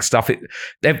Eubank stuff,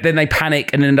 then they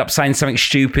panic and end up saying something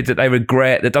stupid that they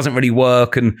regret that doesn't really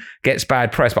work and gets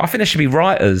bad press. But I think there should be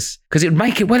writers, because it would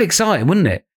make it well exciting, wouldn't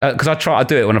it? Because I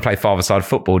do it when I play five-a-side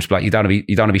football, just like you don't want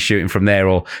to be shooting from there,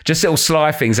 or just little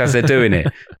sly things as they're doing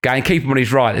it. Going, keep him on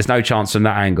his right. There's no chance from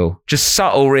that angle. Just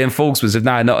subtle reinforcements of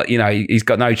he's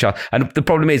got no chance. And the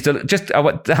problem is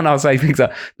I'll say things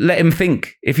like, let him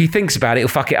think. If he thinks about it, he'll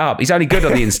fuck it up. He's only good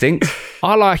on the instinct.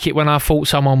 I like it when I thought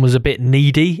someone was a bit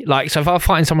needy. Like, so if I'm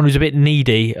fighting someone who's a bit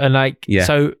needy, and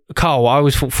so Carl, I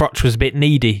always thought Frotch was a bit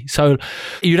needy. So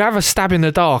you'd have a stab in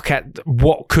the dark at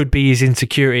what could be his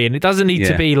insecurity, and it doesn't need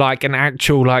to be like an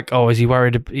actual is he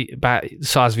worried about the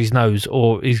size of his nose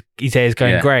or his hair's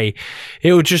going grey?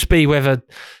 It would just be whether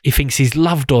he thinks he's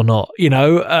loved or not,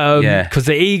 because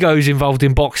the egos involved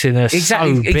in boxing are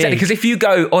so big. Exactly, because if you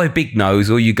go, oi, big nose,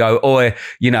 or you go, oi,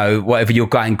 whatever, you're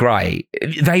going grey,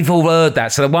 they've all heard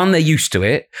that. So one, they're used to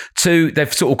it. Two,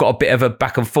 they've sort of got a bit of a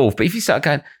back and forth. But if you start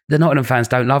going, the Nottingham fans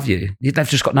don't love you, they've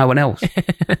just got no one else.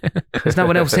 There's no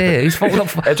one else here.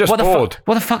 They're just bored.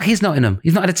 What the fuck is Nottingham?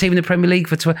 He's not had a team in the Premier League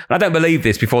for 20... I don't believe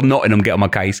this before Nottingham get on my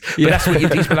case. But that's what you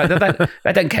think. Like,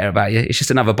 they don't care about you. It's just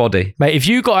another body. Mate, if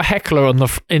you got a heckler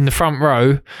in the front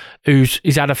row who's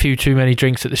had a few too many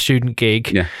drinks at the student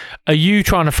gig, are you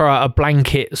trying to throw out a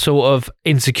blanket sort of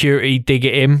insecurity dig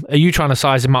at him? Are you trying to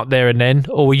size him up there and then?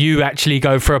 Or will you actually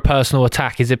go for a personal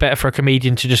attack? Is it better for a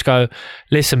comedian to just go,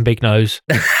 listen, big nose,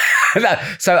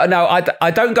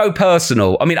 I don't go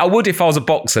personal. I mean, I would if I was a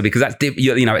boxer because that's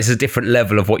it's a different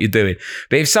level of what you're doing.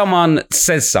 But if someone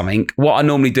says something, what I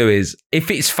normally do is, if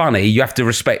it's funny, you have to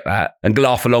respect that and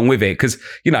laugh along with it because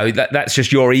that's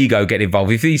just your ego getting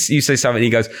involved. If you say something, and he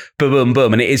goes boom, boom,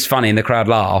 boom, and it is funny, and the crowd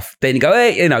laugh, then you go,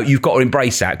 hey, you've got to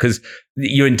embrace that because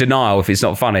you're in denial if it's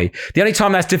not funny. The only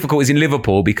time that's difficult is in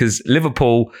Liverpool because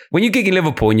Liverpool, when you gig in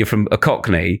Liverpool and you're from a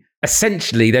Cockney,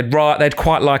 essentially they'd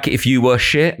quite like it if you were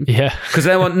shit. Yeah. Because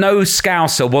they want no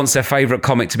Scouser wants their favourite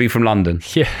comic to be from London.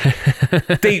 Yeah.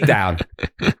 Deep down.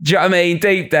 Do you know what I mean?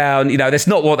 Deep down, that's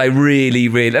not what they really,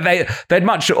 they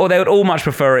would all much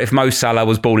prefer it if Mo Salah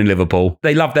was born in Liverpool.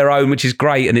 They love their own, which is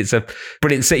great, and it's a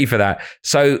brilliant city for that.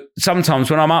 So sometimes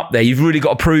when I'm up there, you've really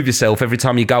got to prove yourself every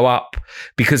time you go up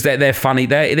because they're funny.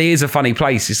 It is a funny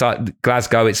place. It's like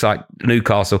Glasgow, it's like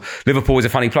Newcastle. Liverpool is a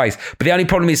funny place. But the only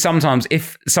problem is sometimes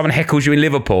if someone heckles you in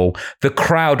Liverpool, the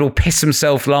crowd will piss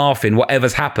themselves laughing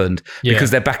whatever's happened because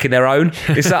they're back in their own.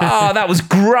 It's like, that was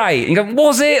great. And you go,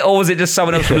 was it? Or was it just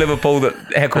someone else from Liverpool that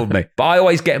heckled me? But I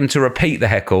always get them to repeat the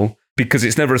heckle because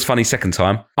it's never as funny second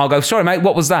time. I'll go, sorry, mate,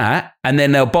 what was that? And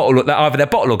then either their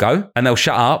bottle will go and they'll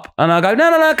shut up. And I'll go,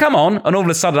 no, come on. And all of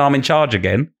a sudden I'm in charge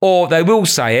again. Or they will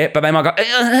say it, but they might go,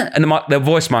 and their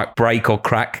voice might break or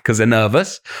crack because they're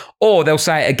nervous. Or they'll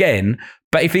say it again.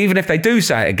 But even if they do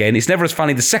say it again, it's never as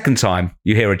funny the second time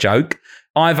you hear a joke.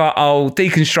 Either I'll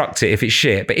deconstruct it if it's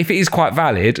shit, but if it is quite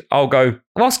valid, I'll go,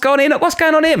 what's going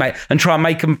on here, mate? And try and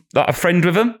make them like a friend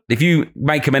with them. If you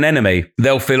make them an enemy,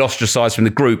 they'll feel ostracized from the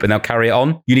group and they'll carry it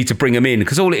on. You need to bring them in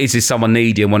because all it is someone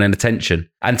needy and wanting attention.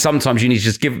 And sometimes you need to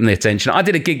just give them the attention. I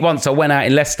did a gig once. I went out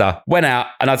in Leicester, and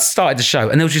I started the show,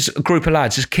 and there was just a group of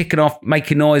lads just kicking off,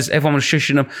 making noise. Everyone was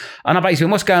shushing them. And I basically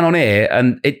went, what's going on here?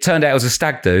 And it turned out it was a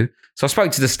stag do. So I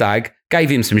spoke to the stag, gave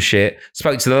him some shit,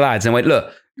 spoke to the lads and went,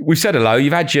 look, we've said hello.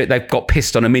 They've got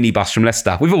pissed on a minibus from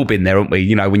Leicester. We've all been there, haven't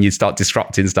we? When you start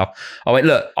disrupting stuff. I went,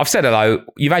 look, I've said hello.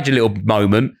 You've had your little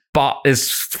moment, but there's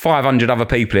 500 other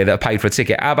people here that have paid for a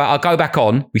ticket. How about I'll go back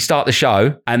on, we start the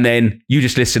show, and then you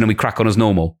just listen and we crack on as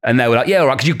normal. And they were like, yeah, all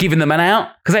right, because you're giving them an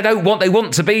out. Because they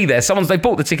want to be there. They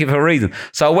bought the ticket for a reason.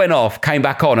 So I went off, came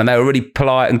back on, and they were really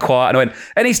polite and quiet. And I went,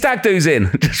 any stag do's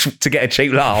in? Just to get a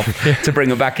cheap laugh to bring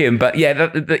them back in. But yeah,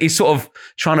 it's sort of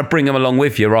trying to bring them along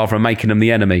with you rather than making them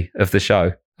the enemy of the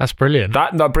show. That's brilliant.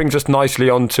 That brings us nicely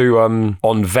on to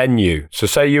on venue. So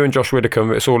say you and Josh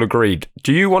Widdicombe, it's all agreed.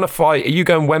 Do you want to fight? Are you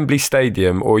going Wembley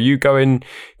Stadium, or are you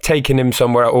taking him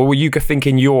somewhere, or were you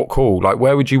thinking York Hall? Like,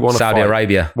 where would you want to fight? Saudi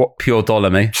Arabia. What? Pure dollar,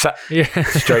 me.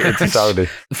 Straight into Saudi.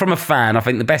 From a fan, I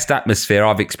think the best atmosphere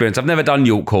I've experienced, I've never done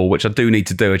York Hall, which I do need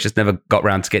to do, I just never got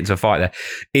around to getting to a fight there,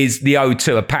 is the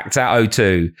O2. A packed out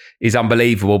O2 is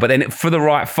unbelievable. But then for the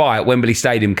right fight, Wembley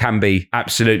Stadium can be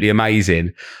absolutely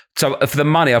amazing. So for the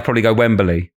money, I'll probably go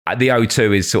Wembley. The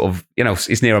O2 is sort of,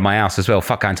 it's nearer my house as well.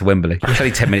 Fuck going to Wembley. It's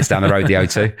only 10 minutes down the road, the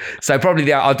O2. So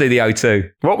probably I'll do the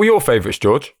O2. What were your favourites,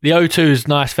 George? The O2 is a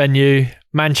nice venue.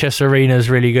 Manchester Arena is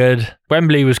really good.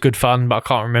 Wembley was good fun, but I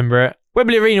can't remember it.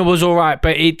 Wembley Arena was all right,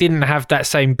 but it didn't have that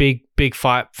same big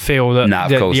fight feel that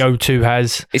the O2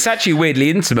 has. It's actually weirdly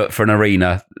intimate for an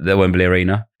arena, the Wembley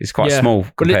Arena. It's quite small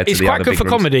compared to the other big rooms. It's quite good for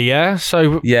comedy, yeah?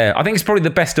 Yeah, I think it's probably the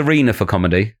best arena for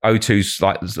comedy. O2's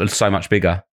like so much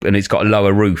bigger, and it's got a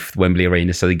lower roof, Wembley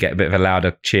Arena, so you get a bit of a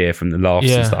louder cheer from the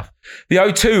laughs and stuff. The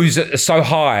O2 is so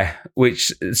high,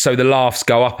 so the laughs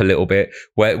go up a little bit,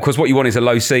 because what you want is a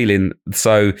low ceiling,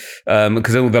 so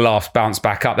because all the laughs bounce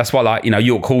back up. That's why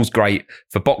York Hall's great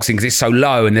for boxing, because it's so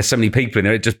low and there's so many people in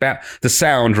there. It just the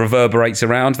sound reverberates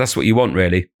around. That's what you want,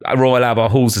 really. Royal Albert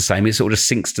Hall's the same. It sort of just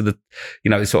sinks to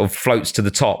it sort of floats to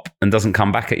the top and doesn't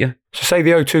come back at you. So say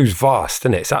the O2's vast,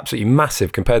 isn't it? It's absolutely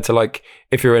massive compared to like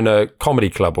if you're in a comedy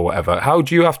club or whatever. How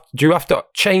do you have to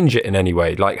change it in any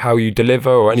way, like how you deliver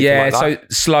or anything like that? So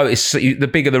slow. The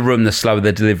bigger the room, the slower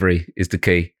the delivery is the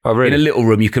key. Oh, really? In a little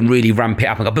room, you can really ramp it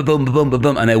up and go boom, boom, boom, boom,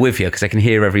 boom, and they're with you because they can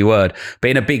hear every word.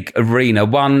 But in a big arena,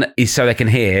 one is so they can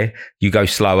hear. You go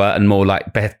slower and more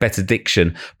like better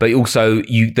diction, but also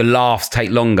the laughs take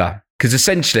longer. Because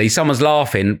essentially, someone's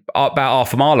laughing about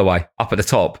half a mile away, up at the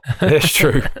top. That's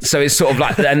true. So it's sort of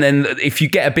like, and then if you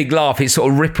get a big laugh, it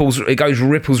sort of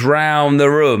ripples round the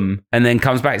room and then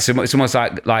comes back. So it's almost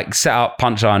like set up,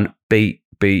 punchline, beat,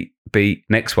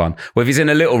 next one. Well, if he's in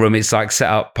a little room, it's like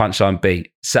set up, punchline, beat.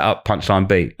 Set up, punchline,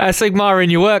 beat. That's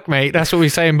admiring your work, mate. That's what we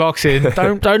say in boxing.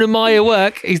 Don't admire your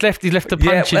work. He's left a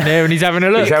punch in there and he's having a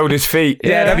look. He's held his feet.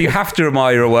 Yeah, no, you have to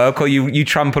admire your work or you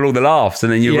trample all the laughs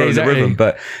and then you ruin the rhythm.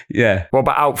 But yeah. What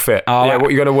about outfit? What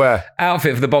are you going to wear?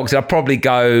 Outfit for the boxing, I'll probably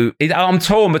go... I'm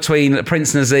torn between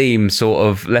Prince Nazim sort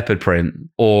of leopard print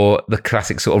or the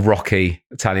classic sort of Rocky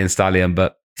Italian stallion,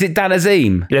 but Is it Dan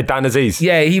Azim? Yeah, Dan Aziz.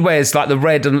 Yeah, he wears like the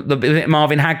red and the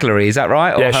Marvin Haglery. Is that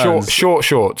right? Or Yeah, Hearns? short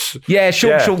shorts. Yeah,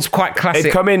 shorts, quite classic. They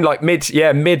come in like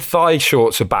mid-thigh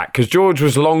shorts are back, because George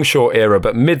was long short era,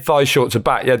 but mid-thigh shorts are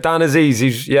back. Yeah, Dan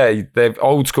Aziz, they're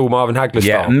old school Marvin Hagler style.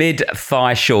 Yeah,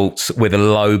 mid-thigh shorts with a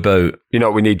low boot. You know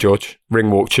what we need, George?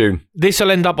 Ring walk tune. This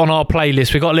will end up on our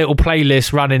playlist. We've got a little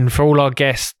playlist running for all our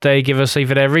guests. They give us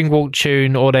either their ring walk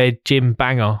tune or their gym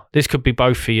banger. This could be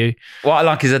both for you. What I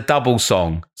like is a double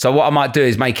song. So what I might do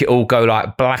is make it all go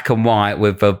like black and white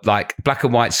with a like black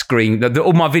and white screen.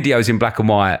 All my videos in black and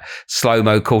white,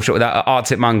 slow-mo, cool shot with that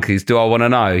Arctic Monkeys. Do I want to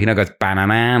know? You know, goes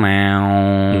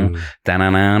ba-na-na-na,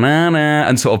 da-na-na-na-na,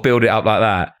 and sort of build it up like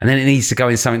that. And then it needs to go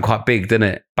in something quite big, doesn't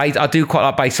it? I do quite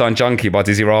like Baseline Junkie by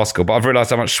Dizzy Rascal, but I've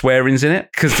realised how much swearing's in it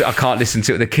because I can't listen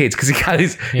to it with the kids, because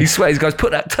he swears, he goes,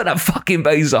 turn that fucking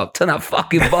bass up, turn that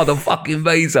fucking motherfucking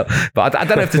bass up. But I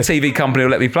don't know if the TV company will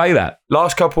let me play that.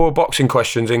 Last couple of boxing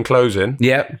questions in closing.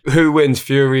 Yeah. Who wins,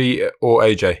 Fury or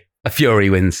AJ? Fury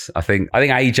wins, I think. I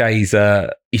think AJ's...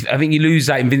 I think you lose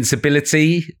that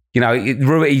invincibility. You know,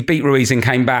 he beat Ruiz and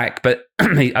came back, but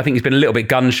I think he's been a little bit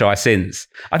gun shy since.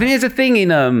 I think there's a thing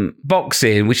in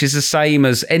boxing, which is the same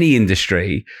as any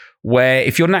industry, where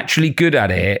if you're naturally good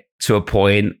at it to a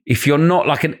point, if you're not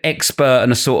like an expert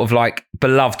and a sort of like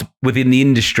beloved within the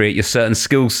industry at your certain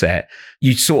skill set,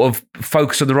 you sort of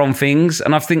focus on the wrong things.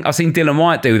 And I've seen Dylan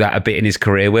White do that a bit in his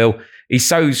career. Will he's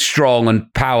so strong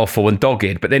and powerful and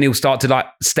dogged, but then he'll start to like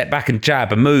step back and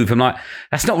jab and move. I'm like,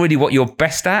 that's not really what you're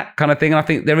best at, kind of thing. And I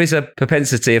think there is a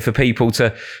propensity for people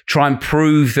to try and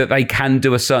prove that they can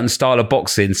do a certain style of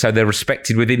boxing so they're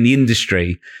respected within the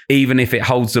industry, even if it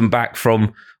holds them back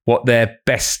from what their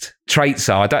best traits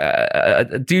are.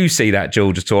 Do you see that,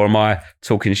 George, at all? Or am I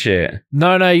talking shit?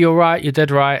 No, you're right. You're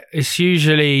dead right. It's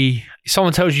usually, if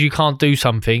someone tells you can't do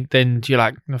something, then you're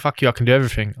like, no, fuck you, I can do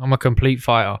everything. I'm a complete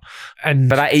fighter.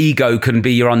 But that ego can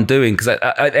be your undoing, because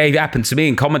it happened to me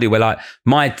in comedy where like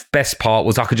my best part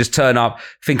was I could just turn up,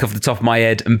 think off the top of my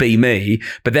head and be me.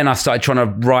 But then I started trying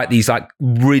to write these like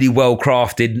really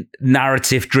well-crafted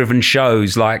narrative-driven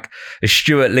shows like a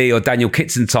Stuart Lee or Daniel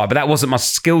Kitson type, but that wasn't my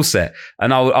skill set.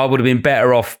 And I would have been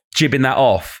better off jibbing that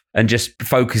off and just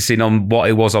focusing on what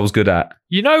it was I was good at.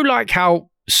 You know, like how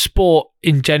sport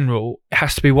in general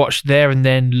has to be watched there and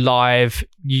then live.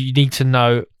 You need to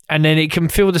know. And then it can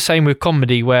feel the same with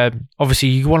comedy, where obviously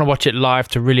you want to watch it live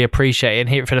to really appreciate it and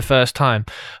hear it for the first time.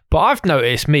 But I've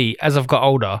noticed, as I've got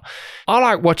older, I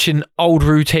like watching old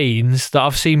routines that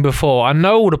I've seen before. I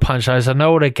know all the punchlines, I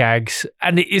know all the gags,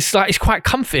 and it's quite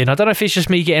comforting. I don't know if it's just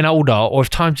me getting older or if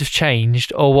times have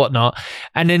changed or whatnot.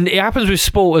 And then it happens with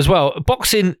sport as well.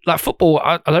 Boxing, like football,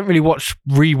 I don't really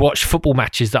rewatch football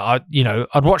matches that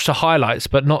I'd watch the highlights,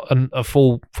 but not a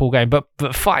full game. But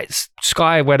fights,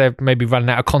 Sky, where they're maybe running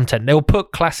out of content, they'll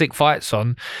put classic fights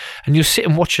on and you'll sit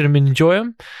and watch them and enjoy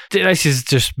them. This is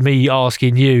just me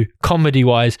asking you,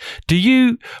 comedy-wise, do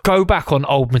you go back on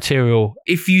old material?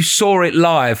 If you saw it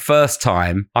live first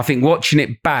time, I think watching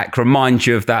it back reminds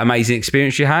you of that amazing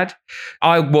experience you had.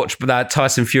 I watched that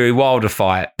Tyson Fury Wilder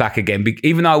fight back again.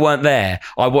 Even though I weren't there,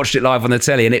 I watched it live on the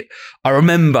telly, and I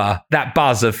remember that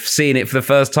buzz of seeing it for the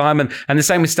first time. And the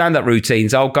same with stand-up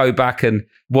routines. I'll go back and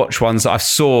watch ones that I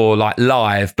saw like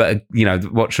live, but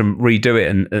watch them redo it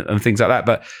and things like that.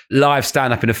 But live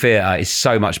stand-up in a theatre is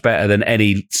so much better than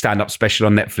any stand-up special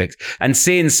on Netflix. And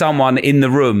seeing someone in the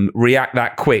room react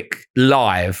that quick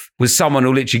live with someone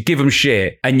who'll literally give them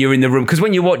shit, and you're in the room, because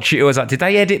when you watch it, it was like, did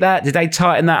they edit that? Did they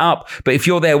tighten that up? But if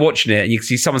you're there watching it and you can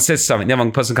see someone says something, the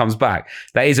other person comes back,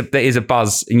 there is a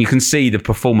buzz, and you can see the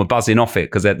performer buzzing off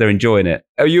it because they're enjoying it.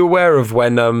 Are you aware of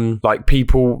when like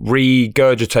people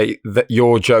regurgitate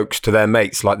your jokes to their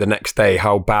mates like the next day,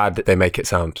 how bad they make it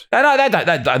sound? No,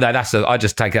 I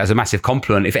just take it as a massive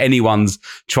compliment. If anyone's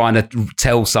trying to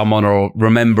tell someone or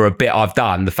remember a bit I've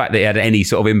done, the fact that it had any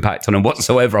sort of impact on them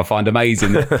whatsoever, I find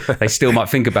amazing. They still might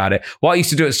think about it. What I used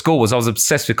to do at school was I was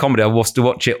obsessed with comedy. I used to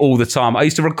watch it all the time. I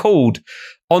used to record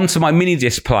onto my mini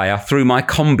disc player through my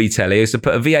combi telly. I used to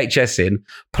put a VHS in,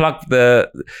 plug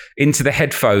into the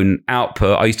headphone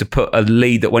output. I used to put a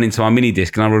lead that went into my mini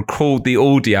disc, and I record the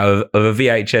audio of a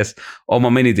VHS on my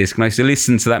mini disc. And I used to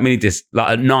listen to that mini disc like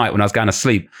at night when I was going to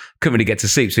sleep. Couldn't really get to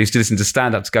sleep, so I used to listen to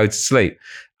stand up to go to sleep.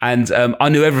 And I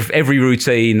knew every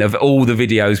routine of all the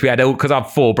videos we had, because I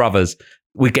have 4 brothers.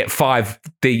 We'd get 5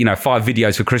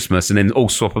 videos for Christmas and then all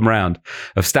swap them around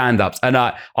of stand-ups. And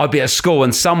I'd be at school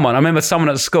and I remember someone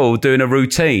at school doing a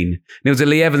routine. And it was a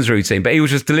Lee Evans routine, but he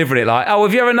was just delivering it like, oh,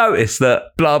 have you ever noticed that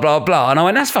blah, blah, blah? And I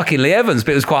went, that's fucking Lee Evans,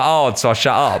 but it was quite hard, so I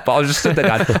shut up. But I was just stood there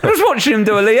going, I was watching him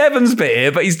do a Lee Evans bit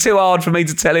here, but he's too hard for me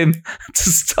to tell him to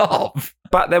stop.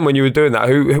 Back then when you were doing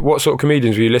that, what sort of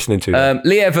comedians were you listening to?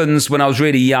 Lee Evans, when I was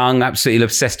really young, absolutely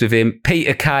obsessed with him.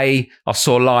 Peter Kay, I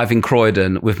saw live in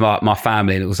Croydon with my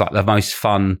family, and it was like the most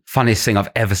funniest thing I've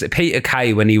ever seen. Peter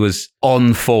Kay, when he was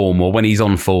on form, or when he's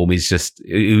on form,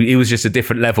 he was just a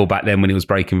different level back then when he was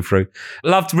breaking through.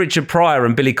 Loved Richard Pryor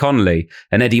and Billy Connolly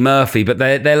and Eddie Murphy, but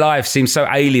their lives seem so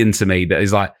alien to me that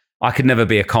it's like, I could never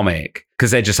be a comic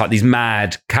because they're just like these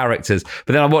mad characters.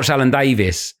 But then I watched Alan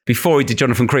Davis before he did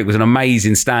Jonathan Creek, was an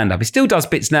amazing stand-up. He still does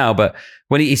bits now, but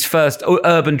when his first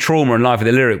Urban Trauma and Live with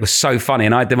the Lyric was so funny,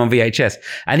 and I had them on VHS,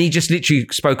 and he just literally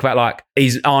spoke about like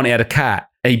his auntie had a cat.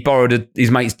 He borrowed his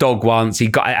mate's dog once.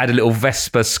 He had a little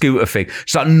Vespa scooter thing.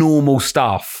 Just like normal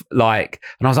stuff. And I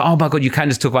was like, oh my God, you can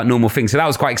just talk about normal things. So that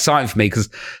was quite exciting for me because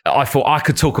I thought I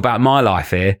could talk about my life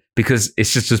here because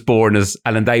it's just as boring as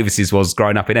Alan Davis's was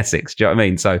growing up in Essex. Do you know what I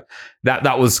mean? So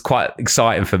that was quite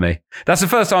exciting for me. That's the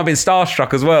first time I've been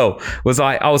starstruck as well. Was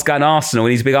like, I was going to Arsenal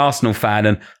and he's a big Arsenal fan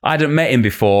and I hadn't met him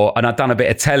before and I'd done a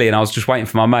bit of telly and I was just waiting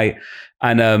for my mate.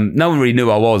 And no one really knew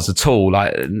who I was at all.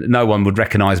 Like no one would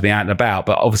recognise me out and about.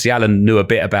 But obviously Alan knew a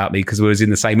bit about me because we was in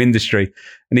the same industry.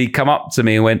 And he'd come up to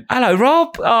me and went, "Hello,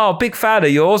 Rob. Oh, big fan of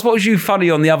yours. What was you funny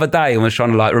on the other day?" And I was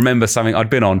trying to like remember something I'd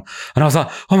been on. And I was like,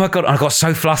 "Oh my God." And I got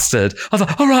so flustered. I was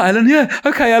like, "All right, Alan. Yeah.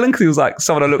 Okay, Alan." Because he was like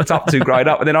someone I looked up to growing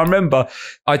up. And then I remember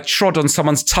I trod on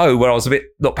someone's toe where I was a bit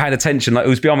not paying attention. Like it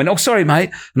was behind me. "Oh, sorry, mate."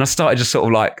 And I started just sort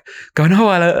of like going, "Oh,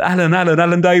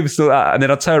 Alan Davis." And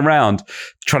then I turned around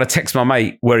trying to text my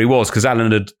mate where he was because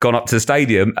Alan had gone up to the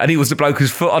stadium and he was the bloke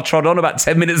whose foot I trod on about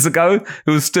 10 minutes ago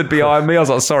who was stood behind me. I was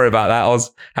like, "Sorry about that. I was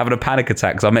having a panic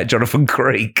attack because I met Jonathan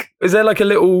Creek." Is there like a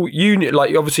little unit,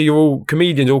 like obviously you're all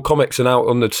comedians, all comics and out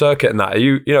on the circuit and that, are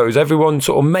you know, is everyone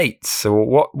sort of mates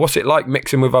or what's it like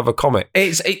mixing with other comics?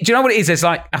 Do you know what it is? It's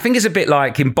like, I think it's a bit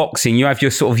like in boxing, you have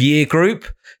your sort of year group.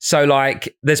 So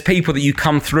like there's people that you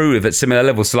come through with at similar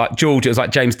levels. So like George, it was like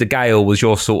James DeGale was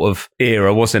your sort of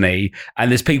era, wasn't he?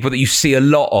 And there's people that you see a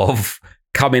lot of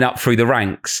coming up through the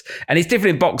ranks. And it's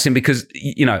different in boxing because,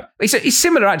 you know, it's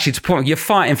similar actually to point, you're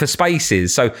fighting for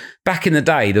spaces. So back in the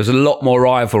day, there was a lot more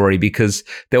rivalry because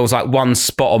there was like one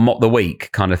spot on Mock the Week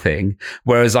kind of thing.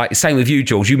 Whereas like, same with you,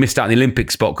 George, you missed out on the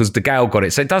Olympic spot because DeGale got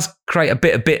it. So it does create a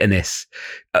bit of bitterness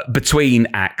between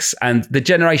acts. And the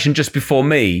generation just before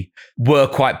me were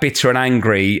quite bitter and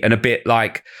angry and a bit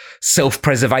like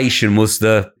self-preservation was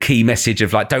the key message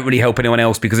of like, don't really help anyone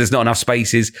else because there's not enough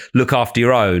spaces, look after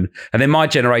your own. And then my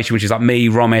generation, which is like me,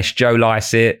 Romesh, Joe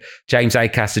Lycett, James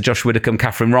Acaster, Josh Widdicombe,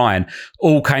 Catherine Ryan,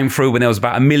 all came through when there was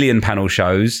about 1 million panel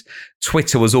shows.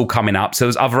 Twitter was all coming up. So there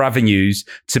was other avenues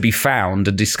to be found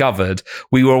and discovered.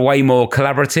 We were way more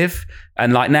collaborative.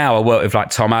 And like now I work with like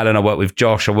Tom Allen, I work with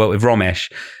Josh, I work with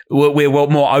Romesh. We're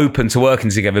more open to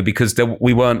working together because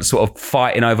we weren't sort of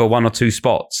fighting over one or two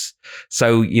spots.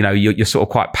 So, you know, you're sort of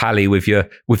quite pally with your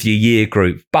year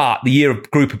group. But the year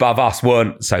group above us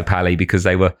weren't so pally because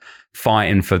they were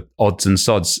fighting for odds and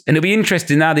sods. And it'll be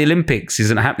interesting now the Olympics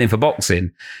isn't happening for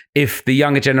boxing. If the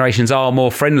younger generations are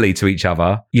more friendly to each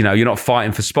other, you know, you're not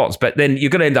fighting for spots, but then you're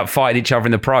going to end up fighting each other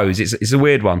in the pros. It's a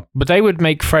weird one. But they would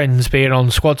make friends being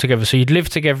on squad together. So you'd live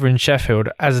together in Sheffield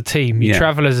as a team. You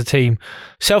travel as a team.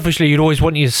 Selfishly, you'd always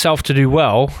want yourself to do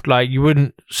well. Like you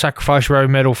wouldn't sacrifice your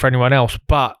own medal for anyone else,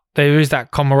 but there is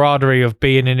that camaraderie of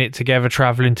being in it together,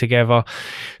 traveling together.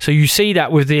 So you see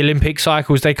that with the Olympic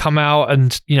cycles, they come out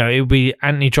and, you know, it'll be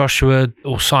Anthony Joshua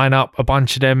or sign up a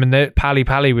bunch of them and they're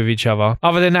pally with each other.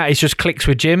 Other than that, it's just clicks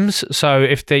with gyms. So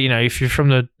if if you're from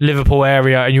the Liverpool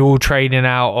area and you're all training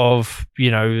out of,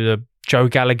 you know, the Joe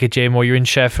Gallagher gym, or you're in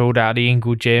Sheffield out of the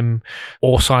Ingle gym,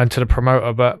 or signed to the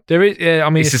promoter. But there is, I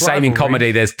mean, it's the same in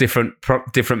comedy. There's different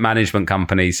management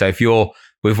companies. So if you're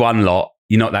with one lot,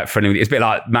 you're not that friendly. It's a bit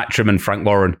like Matcham and Frank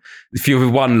Warren. If you're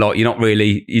with one lot, you don't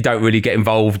really get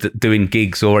involved doing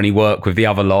gigs or any work with the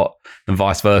other lot, and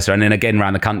vice versa. And then again,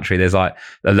 around the country, there's like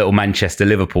a little Manchester,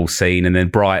 Liverpool scene, and then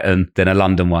Brighton, then a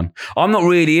London one. I'm not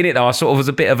really in it though. I sort of was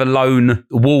a bit of a lone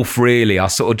wolf, really. I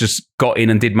sort of just got in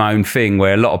and did my own thing,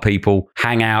 where a lot of people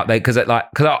hang out there because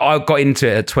I got into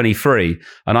it at 23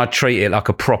 and I treat it like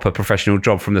a proper professional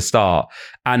job from the start.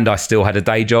 And I still had a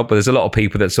day job, but there's a lot of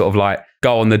people that sort of like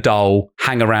go on the dole,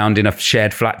 hang around in a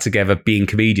shared flat together, being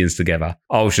comedians together.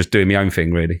 I was just doing my own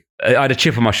thing, really. I had a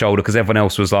chip on my shoulder because everyone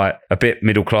else was like a bit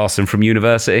middle class and from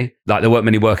university. Like there weren't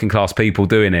many working class people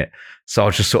doing it. So I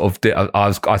was just sort of,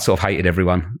 I sort of hated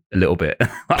everyone a little bit.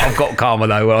 I've got karma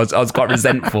though, where I was quite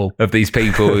resentful of these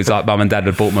people who's like, mum and dad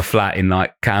had bought them a flat in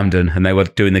like Camden and they were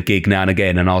doing the gig now and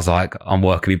again. And I was like, I'm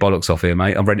working my bollocks off here,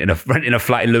 mate. I'm renting a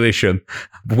flat in Lewisham,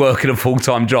 working a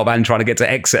full-time job and trying to get to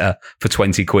Exeter for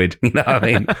 20 quid. You know what I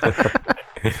mean?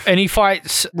 Any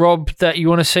fights, Rob, that you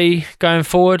want to see going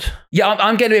forward? Yeah,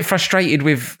 I'm getting a bit frustrated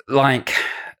with like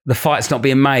the fight's not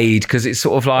being made because it's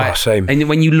sort of like, same. And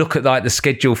when you look at like the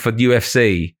schedule for the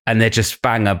UFC and they're just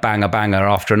banger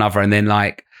after another, and then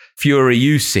like Fury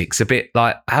Usyk's a bit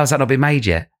like, how's that not been made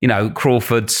yet? You know,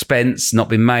 Crawford Spence not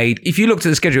been made. If you looked at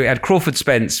the schedule, it had Crawford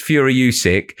Spence, Fury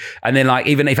Usyk, and then like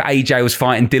even if AJ was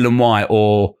fighting Dylan White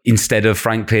or instead of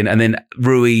Franklin, and then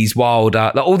Ruiz,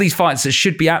 Wilder, like all these fights that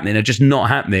should be happening are just not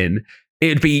happening.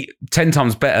 It'd be 10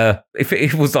 times better if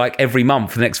it was like every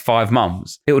month for the next 5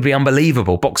 months. It would be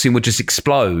unbelievable. Boxing would just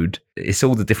explode. It's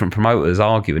all the different promoters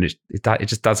arguing. It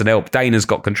just doesn't help. Dana's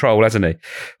got control, hasn't he?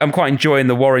 I'm quite enjoying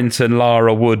the Warrington,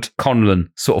 Lara, Wood, Conlon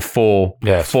sort of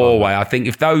four-way. I think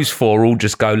if those four all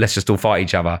just go, let's just all fight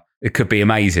each other, it could be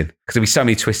amazing because there'll be so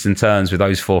many twists and turns with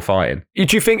those four fighting. Do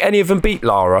you think any of them beat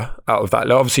Lara out of that?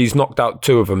 Like, obviously, he's knocked out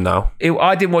 2 of them now.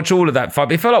 I didn't watch all of that fight,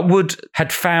 but it felt like Wood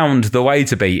had found the way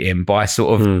to beat him by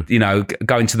sort of,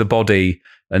 going to the body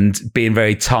and being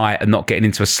very tight and not getting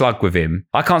into a slug with him.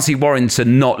 I can't see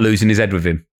Warrington not losing his head with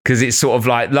him because it's sort of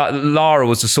like Lara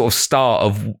was the sort of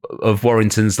start of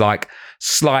Warrington's like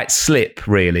slight slip,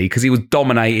 really, because he was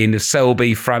dominating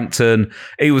Selby, Frampton.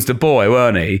 He was the boy,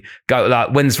 weren't he? Go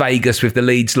like, when's Vegas with the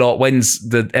Leeds lot? When's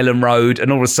the Ellen Road?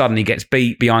 And all of a sudden he gets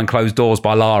beat behind closed doors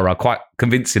by Lara quite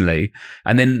convincingly.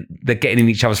 And then they're getting in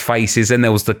each other's faces. Then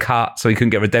there was the cut, so he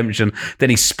couldn't get redemption. Then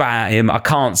he spat at him. I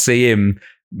can't see him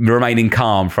remaining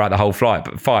calm throughout the whole fight.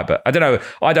 But I don't know.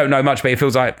 I don't know much, but it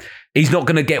feels like he's not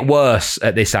going to get worse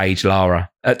at this age, Lara.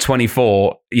 At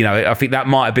 24, I think that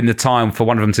might have been the time for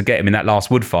one of them to get him in that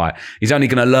last Wood fight. He's only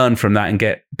going to learn from that and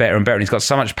get better and better. And he's got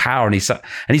so much power, and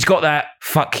he's got that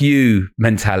fuck you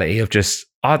mentality of just,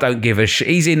 I don't give a shit.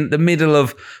 He's in the middle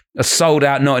of a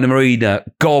sold-out Nottingham Arena,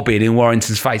 gobbing in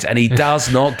Warrington's face, and he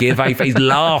does not give a fuck. He's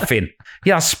laughing.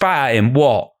 Yeah, I spat at him.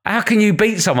 What? How can you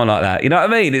beat someone like that? You know what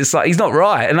I mean? It's like, he's not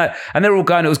right. And they're all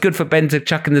going, it was good for Ben to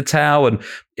chuck in the towel, and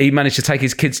he managed to take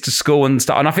his kids to school and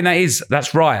stuff. And I think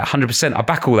that's right, 100%. I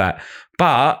back all that.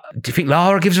 But do you think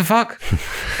Lara gives a fuck?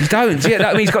 You don't. Yeah,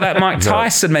 I mean, he's got that Mike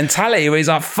Tyson mentality where he's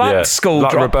like, fuck school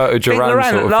like drop. Roberto Duran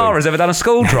sort of Lara's thing. ever done a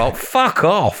school drop? Fuck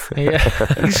off. Yeah.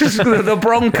 It's just the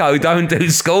Bronco don't do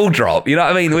school drop. You know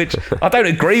what I mean? Which I don't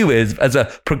agree with as a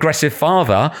progressive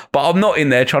father, but I'm not in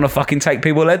there trying to fucking take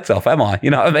people's heads off, am I?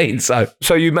 You know what I mean?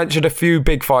 So you mentioned a few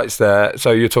big fights there. So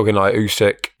you're talking like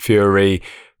Usyk, Fury,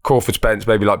 Crawford Spence,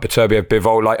 maybe like Beterbiev,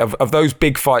 Bivol. Like of those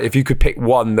big fights, if you could pick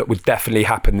one that would definitely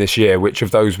happen this year, which of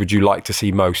those would you like to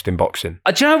see most in boxing?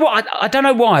 Do you know what? I don't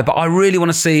know why, but I really want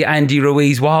to see Andy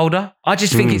Ruiz Wilder. I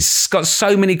just think it's got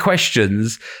so many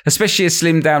questions, especially a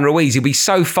slimmed down Ruiz. He'll be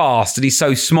so fast and he's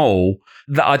so small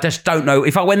that I just don't know.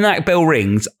 When that bell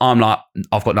rings, I'm like,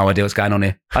 I've got no idea what's going on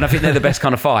here. And I think they're the best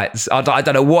kind of fights. I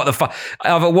don't know what the fuck.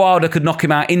 Either Wilder could knock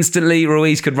him out instantly.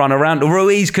 Ruiz could run around.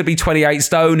 Ruiz could be 28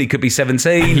 stone. He could be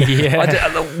 17. Yeah.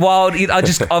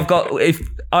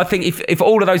 I think if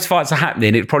all of those fights are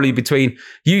happening, it'd probably be between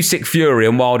Usyk Fury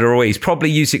and Wilder Ruiz.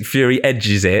 Probably Usyk Fury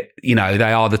edges it. They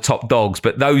are the top dogs.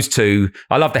 But those two,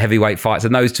 I love the heavyweight fights,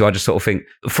 and those two, I just sort of think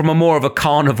from a more of a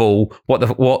carnival,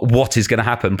 what is going to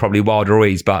happen? Probably Wilder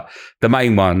Ruiz, but the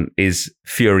main one is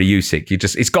Fury Usyk.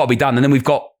 It's got to be done, and then we've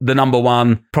got the number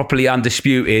one properly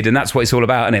undisputed, and that's what it's all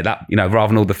about, isn't it? That rather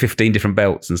than all the 15 different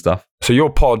belts and stuff. So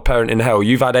your pod, Parent in Hell,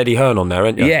 you've had Eddie Hearn on there,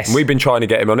 haven't you? Yes. And we've been trying to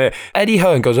get him on here. Eddie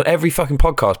Hearn goes on every fucking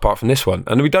podcast apart from this one.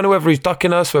 And we don't know whether he's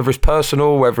ducking us, whether it's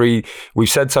personal, whether we've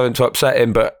said something to upset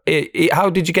him. But how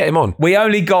did you get him on? We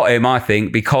only got him, I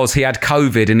think, because he had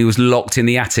COVID and he was locked in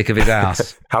the attic of his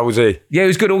house. How was he? Yeah, he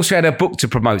was good. Also had a book to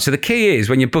promote. So the key is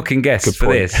when you're booking guests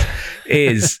for this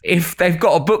is if they've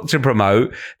got a book to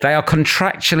promote, they are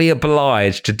contractually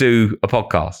obliged to do a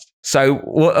podcast. So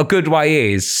what a good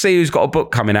way is, see who's got a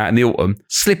book coming out in the autumn,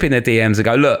 slip in their DMs and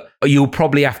go, look, you'll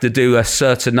probably have to do a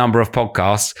certain number of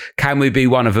podcasts. Can we be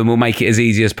one of them? We'll make it as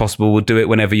easy as possible. We'll do it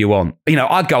whenever you want.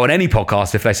 I'd go on any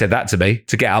podcast if they said that to me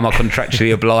to get on my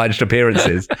contractually obliged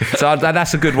appearances. So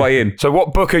that's a good way in. So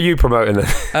what book are you promoting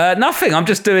then? Nothing. I'm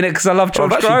just doing it because I love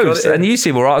George Groves. And you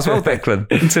seem all right as well, Declan,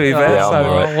 to be fair.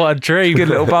 Yeah, what a dream. Good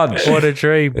little bunch. What a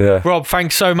dream. Yeah. Rob,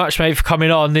 thanks so much, mate, for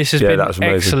coming on. This has been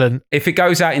excellent. If it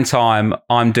goes out in time,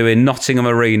 I'm doing Nottingham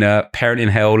Arena Parent in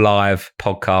Hell live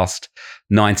podcast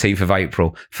 19th of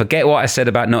April. Forget what I said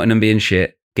about Nottingham being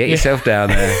shit. Get yourself down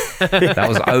there. That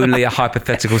was only a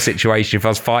hypothetical situation if I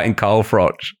was fighting Carl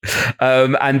Froch.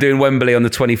 And doing Wembley on the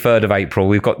 23rd of April.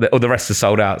 We've got the rest are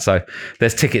sold out, so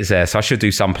there's tickets there. So I should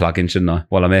do some plugging, shouldn't I,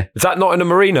 while I'm here? Is that not in a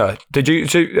marina?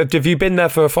 Have you been there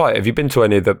for a fight? Have you been to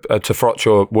any of the to Froch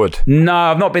or Wood? No,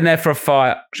 I've not been there for a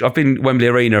fight. I've been Wembley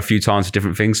Arena a few times for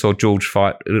different things. Saw George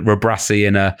fight Rabrassi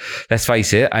in let's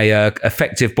face it, a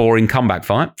effective, boring comeback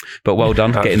fight. But well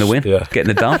done, getting the win,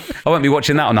 getting it done. I won't be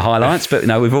watching that on the highlights, but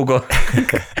we've all got.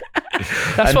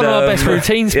 That's one of our best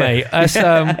routines, mate.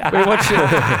 We watch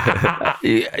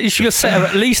you should set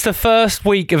at least the first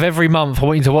week of every month. I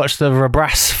want you to watch the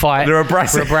Rabras fight. The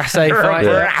Rabrassi fight.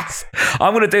 Rabras.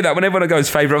 I'm going to do that when everyone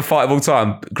goes favourite fight of all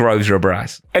time. Groves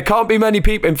Rabras. It can't be many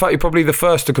people. In fact, you're probably the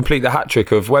first to complete the hat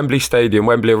trick of Wembley Stadium,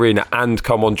 Wembley Arena, and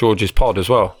come on George's pod as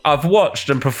well. I've watched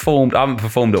and performed. I haven't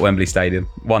performed at Wembley Stadium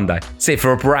one day. See if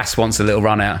Rabras wants a little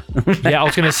run out. Yeah, I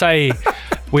was going to say.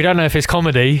 We don't know if it's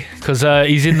comedy because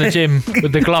he's in the gym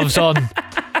with the gloves on.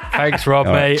 Thanks, Rob,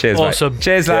 mate. Cheers, awesome. Mate.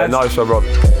 Cheers, lads. Yeah, nice one, Rob.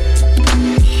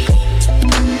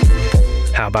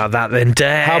 How about that then,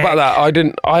 Dave? How about that?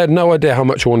 I had no idea how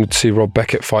much I wanted to see Rob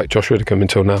Beckett fight Josh Widdicombe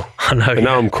until now. I know. And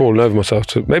now I'm calling over myself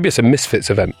to maybe it's a Misfits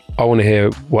event. I want to hear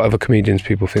what other comedians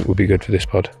people think would be good for this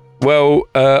pod. Well,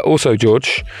 also,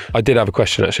 George, I did have a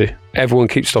question, actually. Everyone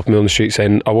keeps stopping me on the street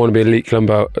saying, I want to be a elite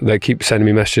clubber. They keep sending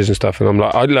me messages and stuff. And I'm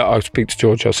like, I'll speak to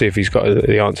George. I'll see if he's got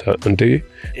the answer. And do you?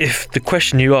 If the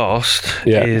question you asked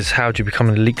is how do you become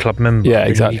an elite club member,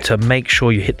 exactly. You need to make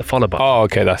sure you hit the follow button. Oh,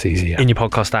 okay, that's easy. In your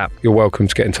podcast app. You're welcome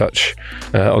to get in touch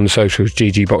on the socials,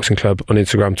 GG Boxing Club on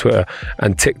Instagram, Twitter,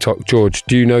 and TikTok. George,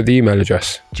 do you know the email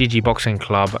address?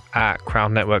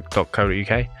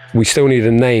 ggboxingclub@crownnetwork.co.uk. We still need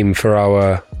a name for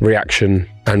our reaction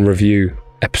and review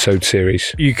episode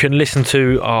series. You can listen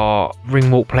to our Ring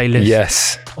Walk playlist.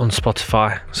 Yes. On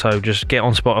Spotify. So just get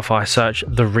on Spotify, search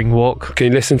The Ring Walk. Can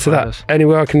you listen to that?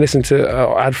 Anywhere I can listen to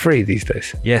ad-free these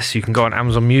days? Yes, you can go on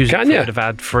Amazon Music for a bit of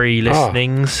ad-free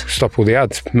listenings. Stop all the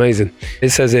ads. Amazing. It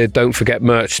says here, don't forget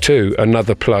merch too.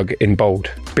 Another plug in bold.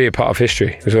 Be a part of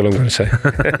history, is all I'm going to say.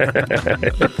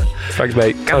 Thanks,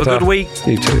 mate. Have a good week.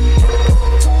 You too.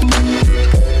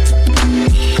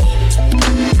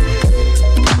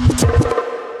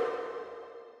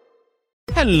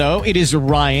 Hello, it is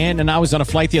Ryan, and I was on a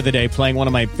flight the other day playing one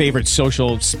of my favorite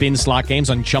social spin slot games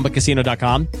on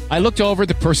ChumbaCasino.com. I looked over at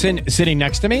the person sitting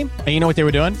next to me, and you know what they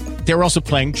were doing? They were also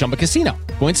playing Chumba Casino.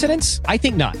 Coincidence? I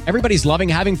think not. Everybody's loving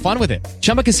having fun with it.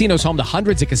 Chumba Casino is home to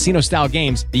hundreds of casino-style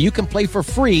games that you can play for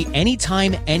free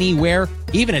anytime, anywhere,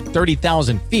 even at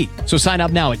 30,000 feet. So sign up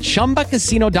now at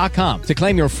ChumbaCasino.com to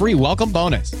claim your free welcome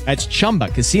bonus. That's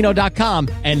ChumbaCasino.com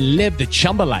and live the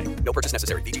Chumba life. No purchase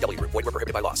necessary. VGW. Void where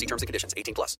prohibited by law. See terms and conditions.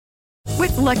 18+.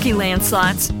 With Lucky Land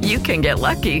Slots, you can get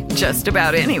lucky just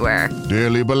about anywhere.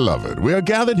 Dearly beloved, we are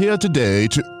gathered here today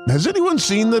to... Has anyone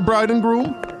seen the bride and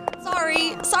groom?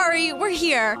 Sorry, we're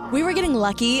here. We were getting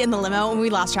lucky in the limo and we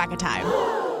lost track of time.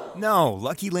 No,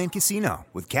 Lucky Land Casino,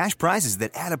 with cash prizes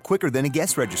that add up quicker than a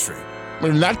guest registry.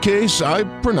 In that case, I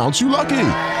pronounce you lucky.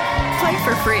 Play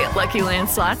for free at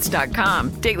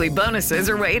LuckyLandSlots.com. Daily bonuses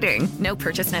are waiting. No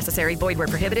purchase necessary. Void where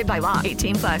prohibited by law.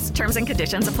 18+. Terms and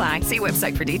conditions apply. See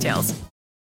website for details.